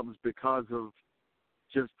everybody loves because of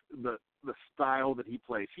just the style that he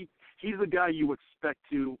plays. He's the guy you expect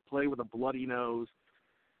to play with a bloody nose,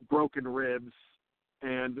 broken ribs,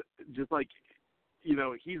 and just like, you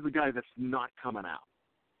know, he's the guy that's not coming out.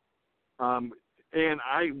 And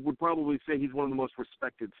I would probably say he's one of the most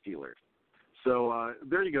respected Steelers. So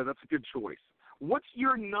there you go. That's a good choice. What's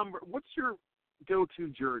your go-to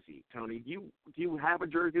jersey, Tony? Do you have a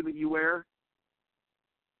jersey that you wear?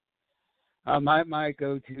 My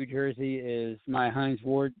go-to jersey is my Hines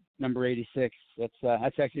Ward number 86.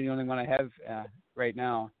 That's actually the only one I have right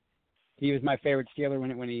now. He was my favorite Steeler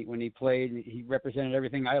when he played. He represented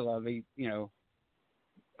everything I love. He, you know,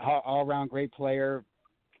 all-around great player.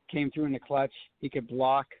 Came through in the clutch. He could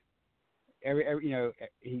block. You know,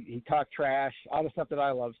 he talked trash. All the stuff that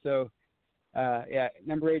I love. So,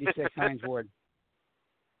 number 86, Hines Ward.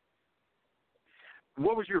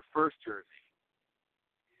 What was your first jersey?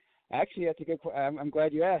 Actually, that's a good. I'm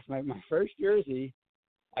glad you asked. My first jersey,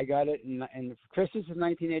 I got it in Christmas of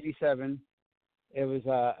 1987. It was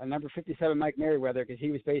a number 57 Mike Merriweather because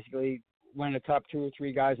he was basically one of the top 2 or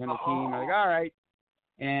 3 guys on the team. I'm like, all right.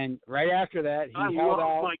 And right after that, he held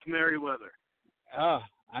out. Mike Merriweather. Oh,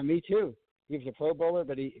 me too. He was a Pro Bowler,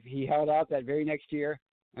 but he held out that very next year.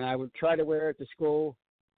 And I would try to wear it to school,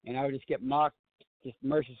 and I would just get mocked just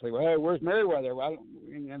mercilessly. Well, hey, where's Merriweather? Well,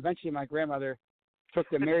 and eventually my grandmother took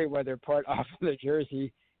the Merriweather part off of the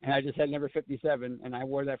jersey, and I just had number 57, and I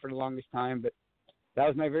wore that for the longest time. But that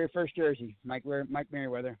was my very first jersey, Mike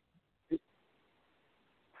Merriweather.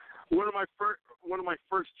 One of my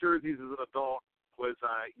first jerseys as an adult was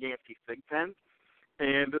Yancey Thigpen,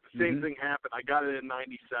 and the same thing happened. I got it in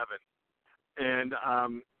 '97, and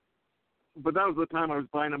but that was the time I was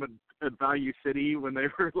buying them at Value City when they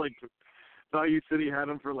were like Value City had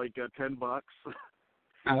them for like $10. Oh,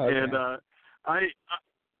 okay. And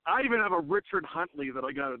I even have a Richard Huntley that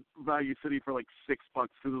I got at Value City for like $6 because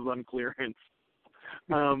it was on clearance.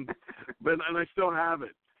 And I still have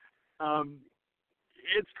it.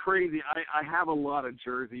 It's crazy. I have a lot of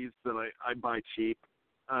jerseys that I buy cheap,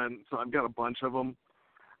 and so I've got a bunch of them.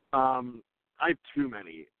 I have too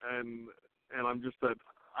many, and I'm just that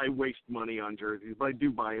I waste money on jerseys, but I do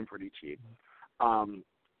buy them pretty cheap.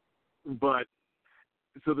 But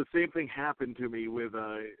so the same thing happened to me with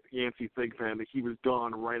Yancey Thigpen. He was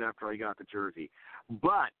gone right after I got the jersey.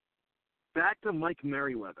 But back to Mike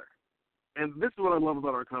Merriweather. And this is what I love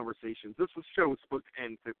about our conversations. This show was supposed to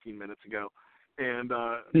end 15 minutes ago, and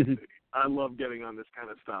I love getting on this kind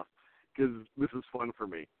of stuff because this is fun for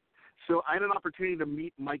me. So I had an opportunity to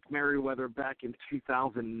meet Mike Merriweather back in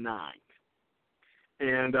 2009.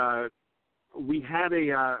 And we had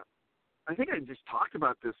I think I just talked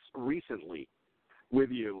about this recently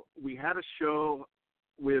with you. We had a show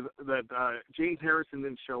that James Harrison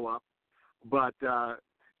didn't show up, but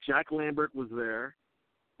Jack Lambert was there,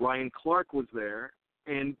 Ryan Clark was there,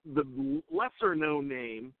 and the lesser-known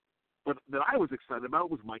name, but that I was excited about,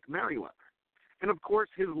 was Mike Merriweather. And, of course,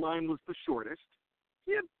 his line was the shortest.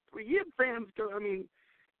 He had fans go, I mean,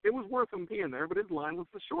 it was worth him being there, but his line was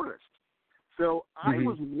the shortest. So I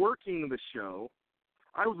was working the show.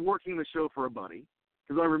 I was working the show for a buddy,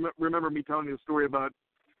 because I remember me telling you a story about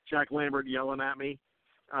Jack Lambert yelling at me.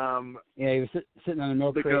 Yeah, he was sitting on a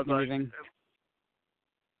milk crate and everything.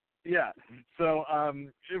 Yeah, so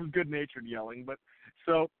it was good-natured yelling. But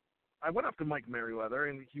so I went up to Mike Merriweather,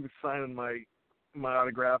 and he was signing my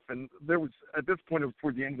autograph. And there was, at this point, it was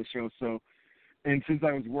towards the end of the show. So, and since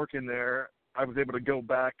I was working there, I was able to go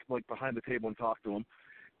back like behind the table and talk to him.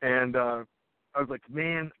 And I was like,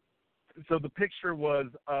 man. So the picture was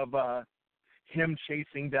of him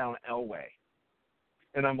chasing down Elway,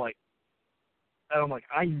 and I'm like,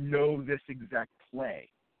 I know this exact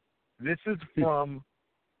play. This is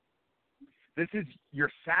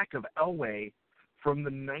your sack of Elway from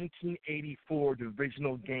the 1984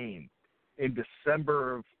 divisional game in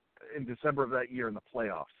December of that year in the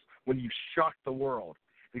playoffs when you shocked the world.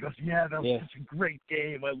 He goes, yeah, that was such a great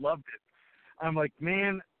game. I loved it. I'm like,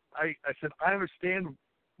 man, I said, I understand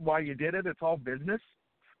why you did it. It's all business,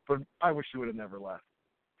 but I wish you would have never left.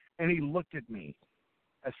 And he looked at me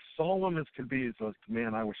as solemn as could be. He's like,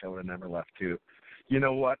 man, I wish I would have never left too. You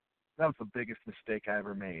know what? That was the biggest mistake I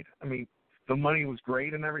ever made. I mean, the money was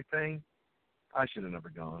great and everything. I should have never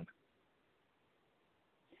gone.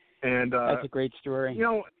 And that's a great story.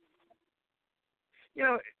 You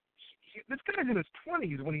know, this guy's in his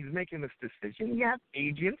 20s when he's making this decision. He has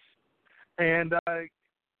agents, and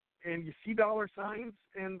you see dollar signs,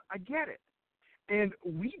 and I get it. And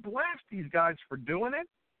we blast these guys for doing it,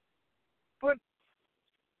 but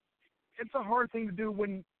it's a hard thing to do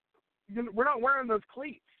when we're not wearing those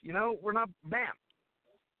cleats. You know, we're not BAM.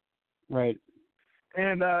 Right.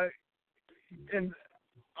 And I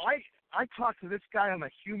talked to this guy on a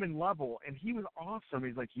human level, and he was awesome.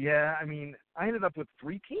 He's like, yeah, I mean, I ended up with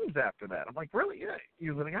 3 teams after that. I'm like, really? Yeah.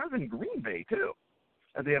 He was like, I was in Green Bay too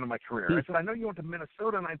at the end of my career. I said, I know you went to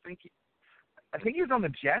Minnesota, and I think he was on the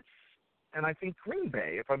Jets, and I think Green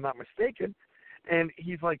Bay, if I'm not mistaken. And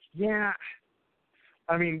he's like, yeah,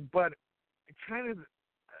 I mean, but I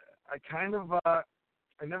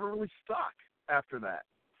never really stuck after that.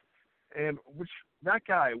 And that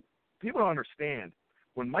guy, people don't understand.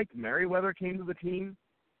 When Mike Merriweather came to the team,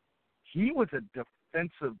 he was a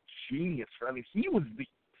defensive genius. I mean, he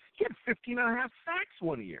had 15.5 sacks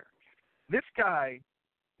one year. This guy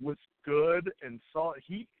was good and solid.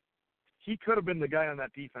 He could have been the guy on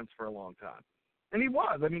that defense for a long time. And he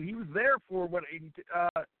was. I mean, he was there for,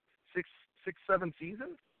 7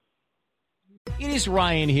 seasons? It is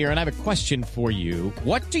Ryan here, and I have a question for you.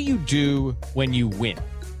 What do you do when you win?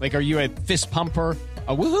 Like, are you a fist pumper,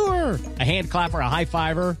 a woohooer, a hand clapper, a high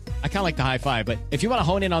fiver? I kind of like the high five, but if you want to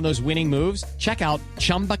hone in on those winning moves, check out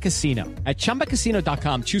Chumba Casino. At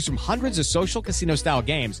ChumbaCasino.com, choose from hundreds of social casino-style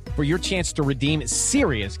games for your chance to redeem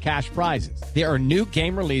serious cash prizes. There are new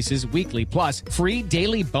game releases weekly, plus free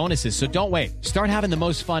daily bonuses. So don't wait. Start having the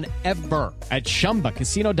most fun ever at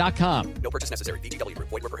ChumbaCasino.com. No purchase necessary. VGW.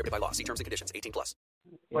 Void where prohibited by law. See terms and conditions. 18+.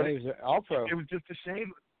 Yeah, he was an all-pro. It was just a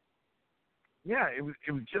shame. Yeah, it was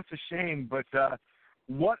just a shame, but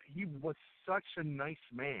he was such a nice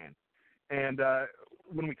man. And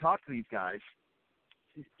when we talk to these guys,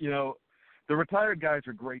 you know, the retired guys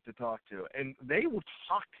are great to talk to, and they will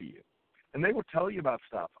talk to you, and they will tell you about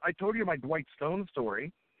stuff. I told you my Dwight Stone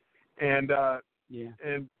story, and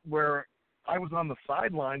where I was on the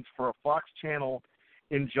sidelines for a Fox channel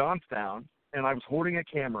in Johnstown, and I was holding a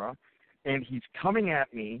camera, and he's coming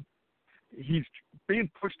at me. He's being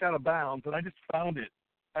pushed out of bounds, and I just found it.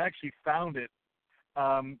 I actually found it.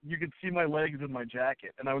 You could see my legs in my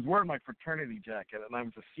jacket, and I was wearing my fraternity jacket, and I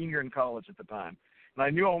was a senior in college at the time, and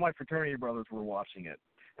I knew all my fraternity brothers were watching it,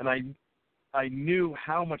 and I knew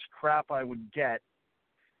how much crap I would get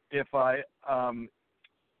if I would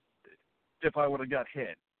have got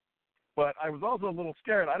hit. But I was also a little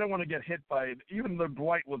scared. I didn't want to get hit by, even though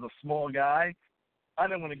Dwight was a small guy, I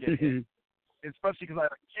didn't want to get hit. Especially because I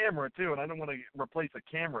have a camera, too, and I don't want to replace a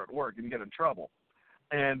camera at work and get in trouble.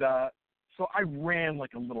 And so so I ran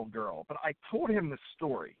like a little girl, but I told him the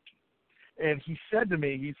story. And he said to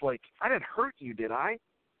me, he's like, I didn't hurt you, did I?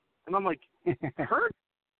 And I'm like, hurt?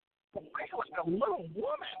 Why like a little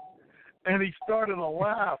woman? And he started to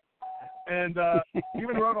laugh. And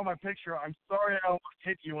even wrote on my picture, I'm sorry I almost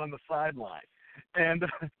hit you on the sideline.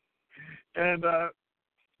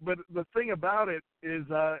 But the thing about it is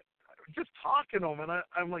just talking to him, and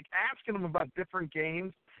I'm like asking him about different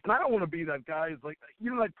games. And I don't want to be that guy who's like, you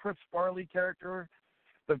know, that Chris Farley character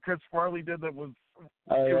that Chris Farley did that was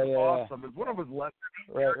awesome. It's one of his lesser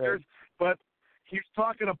characters. But he was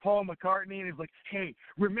talking to Paul McCartney, and he's like, hey,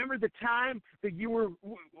 remember the time that you were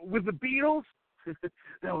with the Beatles?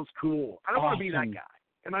 That was cool. I don't want to be that guy,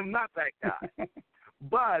 and I'm not that guy.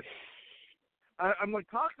 But I'm like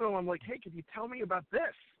talking to him. I'm like, hey, can you tell me about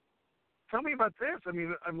this? Tell me about this. I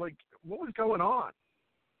mean, I'm like, what was going on?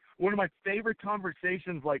 One of my favorite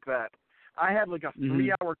conversations like that, I had like a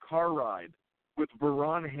 3-hour car ride with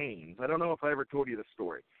Veron Haynes. I don't know if I ever told you this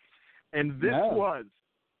story. And this was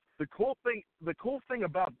the cool thing. The cool thing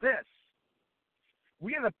about this,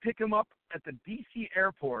 we had to pick him up at the D.C.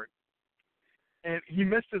 airport, and he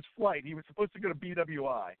missed his flight. He was supposed to go to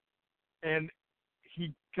BWI, and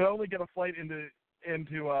he could only get a flight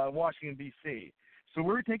into Washington, D.C. So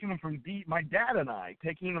we were taking him from my dad and I,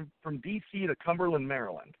 taking him from D.C. to Cumberland,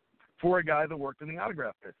 Maryland, for a guy that worked in the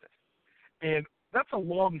autograph business. And that's a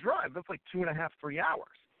long drive. That's like 2.5, 3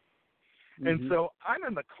 hours. And so I'm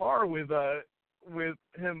in the car with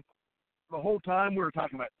him the whole time. We were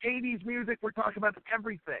talking about 80s music. We're talking about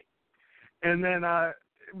everything. And then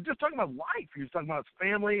just talking about life. He was talking about his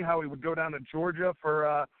family, how he would go down to Georgia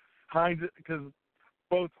for Hines, because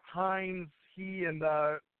both Hines, he and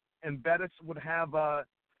Bettis would have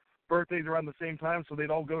birthdays around the same time, so they'd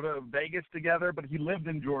all go to Vegas together. But he lived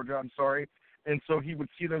in Georgia, and so he would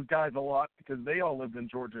see those guys a lot because they all lived in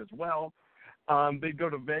Georgia as well. They'd go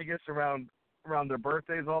to Vegas around their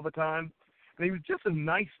birthdays all the time, and he was just a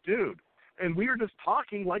nice dude. And we were just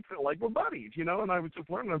talking like we're buddies, you know. And I was just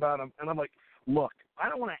learning about him, and I'm like, look, I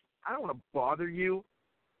don't want to bother you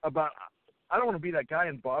about. I don't want to be that guy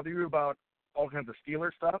and bother you about all kinds of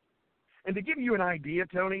Steeler stuff. And to give you an idea,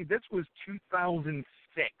 Tony, this was 2006.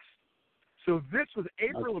 So this was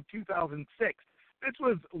April of 2006. This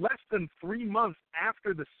was less than 3 months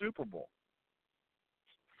after the Super Bowl.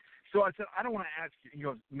 So I said, I don't want to ask you. He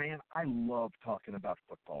goes, man, I love talking about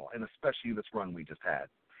football, and especially this run we just had.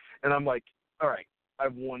 And I'm like, all right, I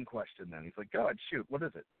have one question then. He's like, go ahead, shoot, what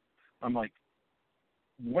is it? I'm like,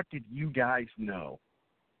 what did you guys know?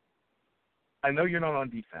 I know you're not on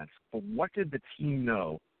defense, but what did the team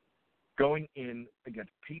know going in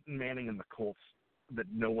against Peyton Manning and the Colts that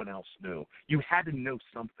no one else knew? You had to know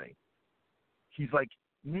something. He's like,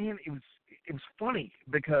 man, it was funny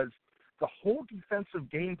because the whole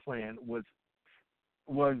defensive game plan was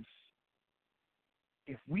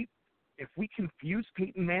if we confuse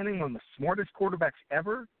Peyton Manning on the smartest quarterbacks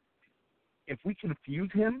ever, if we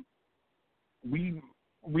confuse him, we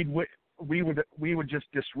would just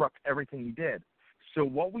disrupt everything he did. So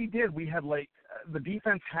what we did, we had the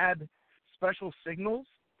defense had special signals,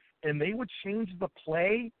 and they would change the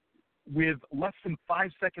play with less than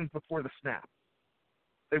 5 seconds before the snap.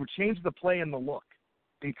 They would change the play and the look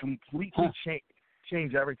and completely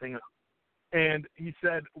change everything up. And he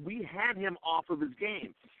said, we had him off of his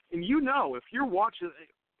game. And you know, if you're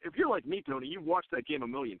like me, Tony, you've watched that game a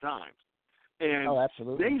million times. And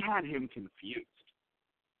absolutely. They had him confused.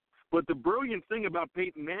 But the brilliant thing about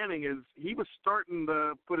Peyton Manning is he was starting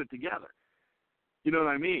to put it together. You know what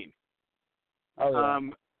I mean? Oh, yeah.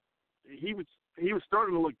 He was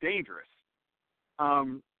starting to look dangerous.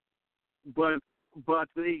 But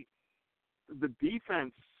the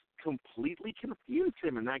defense completely confused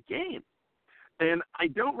him in that game. And I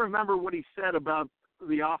don't remember what he said about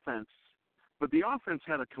the offense, but the offense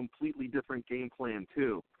had a completely different game plan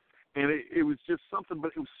too. And it was just something,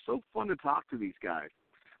 but it was so fun to talk to these guys.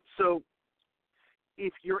 So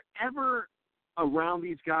if you're ever around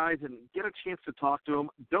these guys and get a chance to talk to them,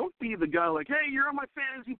 don't be the guy like, hey, you're on my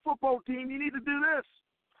fantasy football team, you need to do this.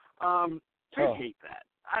 I hate that.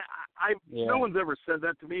 No one's ever said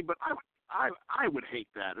that to me, but I would hate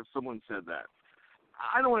that if someone said that.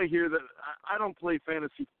 I don't want to hear that. I don't play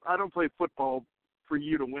fantasy. I don't play football for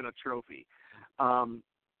you to win a trophy.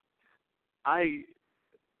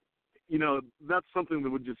 That's something that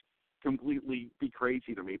would just completely be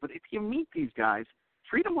crazy to me. But if you meet these guys,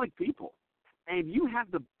 treat them like people, and you have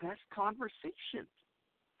the best conversations.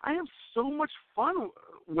 I have so much fun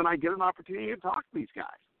when I get an opportunity to talk to these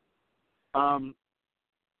guys.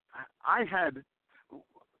 I had,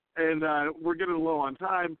 and we're getting low on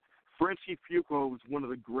time, Frenchie Fuqua was one of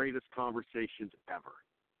the greatest conversations ever.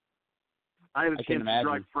 I had a I can chance to imagine.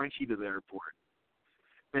 drive Frenchie to the airport.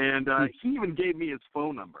 And he even gave me his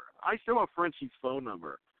phone number. I still have Frenchie's phone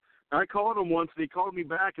number. I called him once, and he called me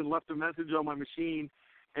back and left a message on my machine.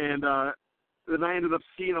 And then I ended up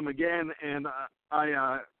seeing him again, and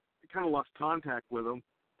I kind of lost contact with him.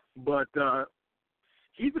 But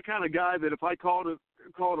he's the kind of guy that if I called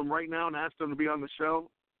him right now and asked him to be on the show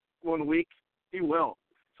 1 week, he will.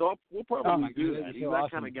 So we'll probably do that. He's that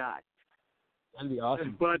kind of guy. That'd be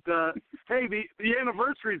awesome. But hey, the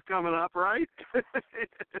anniversary's coming up, right?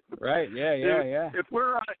 Right. Yeah.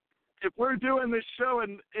 If we're doing this show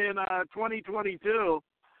in 2022,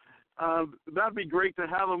 that'd be great to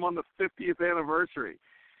have him on the 50th anniversary.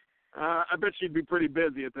 I bet you'd be pretty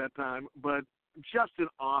busy at that time, but just an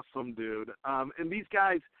awesome dude. And these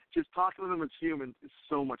guys, just talking to them as humans is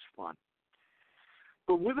so much fun.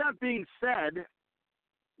 But with that being said,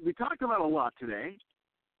 we talked about a lot today.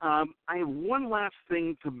 I have one last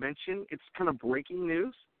thing to mention. It's kind of breaking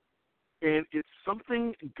news, and it's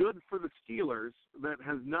something good for the Steelers that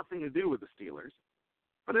has nothing to do with the Steelers,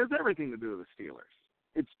 but it has everything to do with the Steelers.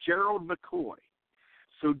 It's Gerald McCoy.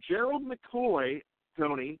 So Gerald McCoy,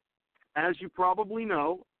 Tony, as you probably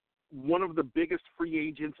know, one of the biggest free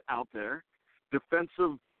agents out there,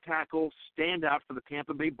 defensive tackle standout for the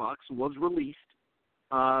Tampa Bay Bucks, was released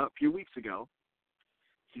a few weeks ago.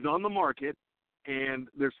 He's on the market. And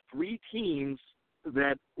there's 3 teams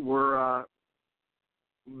that were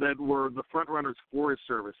the front runners for his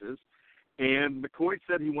services. And McCoy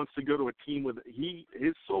said he wants to go to a team with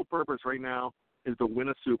his sole purpose right now is to win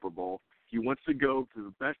a Super Bowl. He wants to go to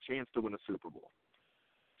the best chance to win a Super Bowl.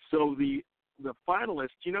 So the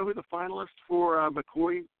finalists, do you know who the finalists for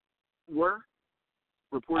McCoy were?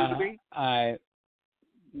 Reported to be? I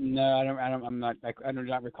do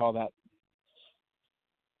not recall that.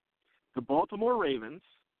 The Baltimore Ravens,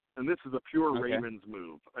 and this is a pure Okay. Ravens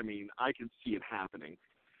move. I mean, I can see it happening.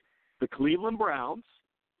 The Cleveland Browns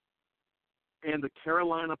and the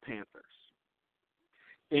Carolina Panthers.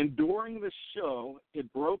 And during the show,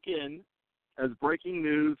 it broke in as breaking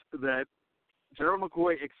news that Gerald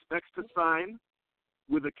McCoy expects to sign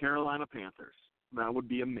with the Carolina Panthers. That would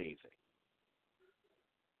be amazing.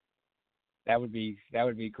 That would be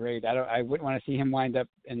great. I wouldn't want to see him wind up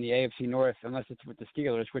in the AFC North unless it's with the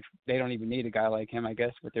Steelers, which they don't even need a guy like him, I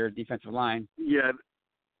guess, with their defensive line. Yeah.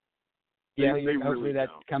 They hopefully really that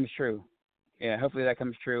don't. comes true. Yeah, hopefully that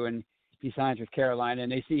comes true, and he signs with Carolina,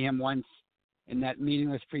 and they see him once in that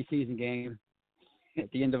meaningless preseason game at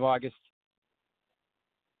the end of August.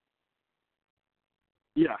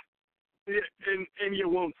 Yeah. And you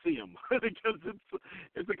won't see him because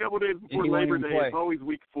it's a couple of days before Labor Day. Play. It's always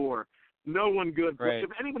week 4. No one good. Right.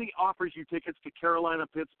 If anybody offers you tickets to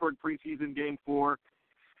Carolina-Pittsburgh preseason game 4,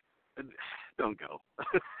 don't go.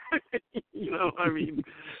 I mean,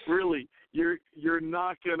 really, you're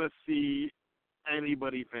not going to see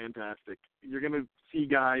anybody fantastic. You're going to see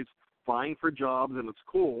guys vying for jobs, and it's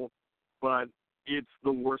cool, but it's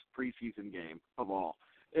the worst preseason game of all.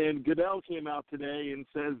 And Goodell came out today and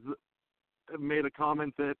made a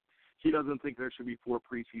comment that he doesn't think there should be 4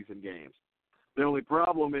 preseason games. The only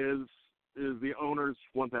problem is the owners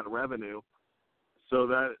want that revenue, so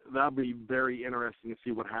that'll be very interesting to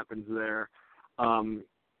see what happens there.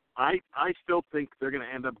 I still think they're going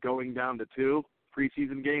to end up going down to 2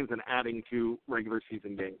 preseason games and adding 2 regular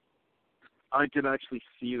season games. I could actually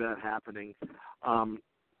see that happening.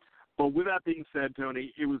 But with that being said,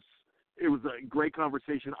 Tony, it was a great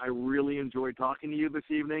conversation. I really enjoyed talking to you this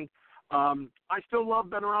evening. I still love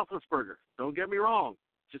Ben Roethlisberger. Don't get me wrong.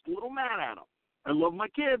 Just a little mad at him. I love my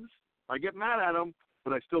kids. I get mad at them,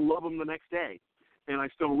 but I still love them the next day. And I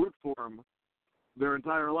still root for them their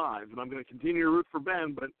entire lives. And I'm going to continue to root for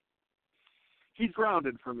Ben, but he's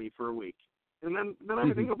grounded for me for a week. And then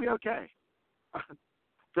everything will be okay.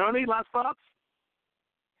 Tony, last thoughts?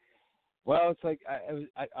 Well, it's like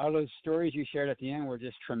all those stories you shared at the end were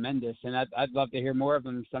just tremendous, and I'd love to hear more of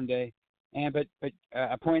them someday. And but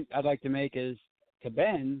a point I'd like to make is to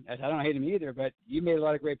Ben, as I don't hate him either, but you made a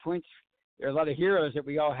lot of great points. There are a lot of heroes that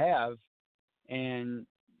we all have, and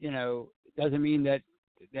it doesn't mean that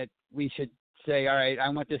we should say, all right, I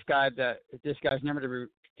want this guy's never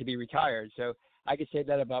to be retired. So I could say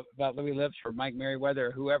that about Louis Lips or Mike Merriweather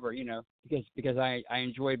or whoever, because I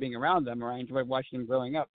enjoy being around them, or I enjoy watching them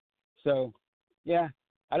growing up. So, yeah,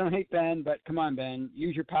 I don't hate Ben, but come on, Ben,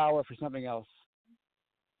 use your power for something else.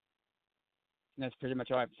 And that's pretty much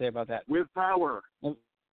all I have to say about that. With power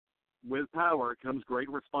comes great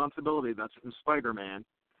responsibility. That's from Spider-Man,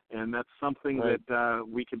 and that's something that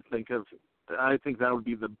we can think of. I think that would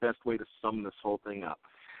be the best way to sum this whole thing up.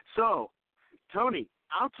 So, Tony,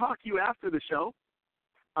 I'll talk to you after the show.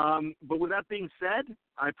 But with that being said,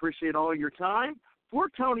 I appreciate all your time. For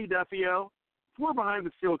Tony Defeo, for Behind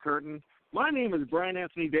the Steel Curtain, my name is Brian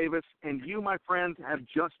Anthony Davis, and you, my friends, have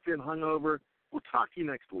just been hungover. We'll talk to you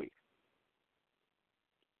next week.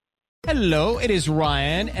 Hello, it is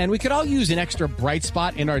Ryan, and we could all use an extra bright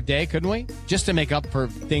spot in our day, couldn't we? Just to make up for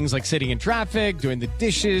things like sitting in traffic, doing the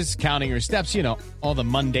dishes, counting your steps, you know, all the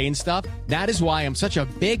mundane stuff. That is why I'm such a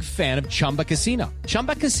big fan of Chumba Casino.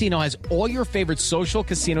 Chumba Casino has all your favorite social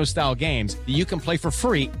casino-style games that you can play for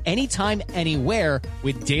free anytime, anywhere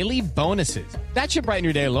with daily bonuses. That should brighten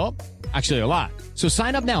your day a little. Actually, a lot. So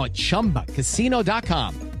sign up now at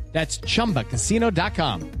ChumbaCasino.com. That's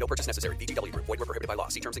ChumbaCasino.com. No purchase necessary. VGW Group. Void where prohibited by law.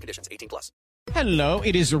 See terms and conditions. 18+. Hello,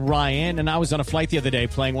 it is Ryan, and I was on a flight the other day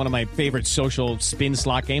playing one of my favorite social spin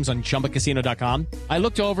slot games on ChumbaCasino.com. I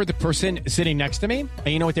looked over at the person sitting next to me, and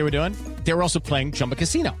you know what they were doing? They were also playing Chumba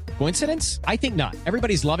Casino. Coincidence? I think not.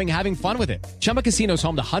 Everybody's loving having fun with it. Chumba Casino is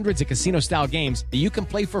home to hundreds of casino-style games that you can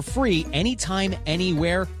play for free anytime,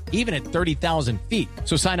 anywhere, even at 30,000 feet.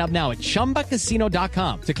 So sign up now at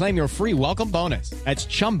ChumbaCasino.com to claim your free welcome bonus. That's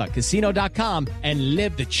ChumbaCasino.com and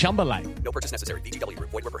live the Chumba life. No purchase necessary. VGW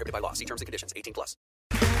Group. Void where prohibited by law. See terms and conditions. 18+.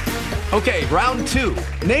 Okay, round two.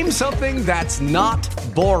 Name something that's not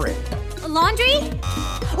boring. A laundry?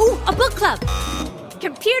 Ooh, a book club.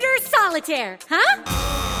 Computer solitaire, huh?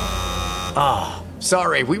 Ah,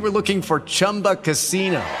 sorry, we were looking for Chumba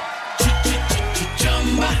Casino.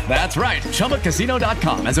 That's right,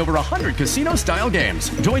 ChumbaCasino.com has over 100 casino-style games.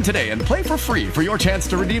 Join today and play for free for your chance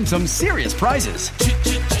to redeem some serious prizes.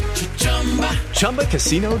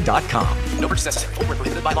 ChumbaCasino.com. No purchase necessary. Void where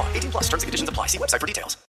prohibited by law. 18+. Terms and conditions apply. See website for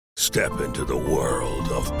details. Step into the world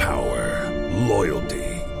of power, loyalty,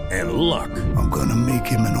 and luck. I'm gonna make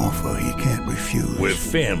him an offer he can't refuse. With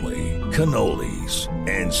family, cannolis,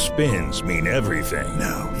 and spins mean everything.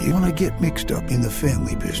 Now, you wanna get mixed up in the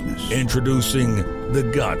family business. Introducing The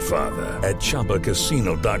Godfather at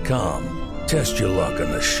ChumbaCasino.com. Test your luck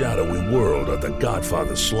in the shadowy world of The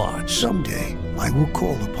Godfather slot. Someday, I will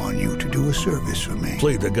call upon you to do a service for me.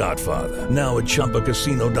 Play The Godfather, now at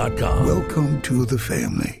ChumbaCasino.com. Welcome to the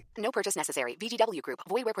family. No purchase necessary. VGW Group.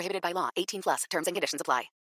 Void where prohibited by law. 18+. Terms and conditions apply.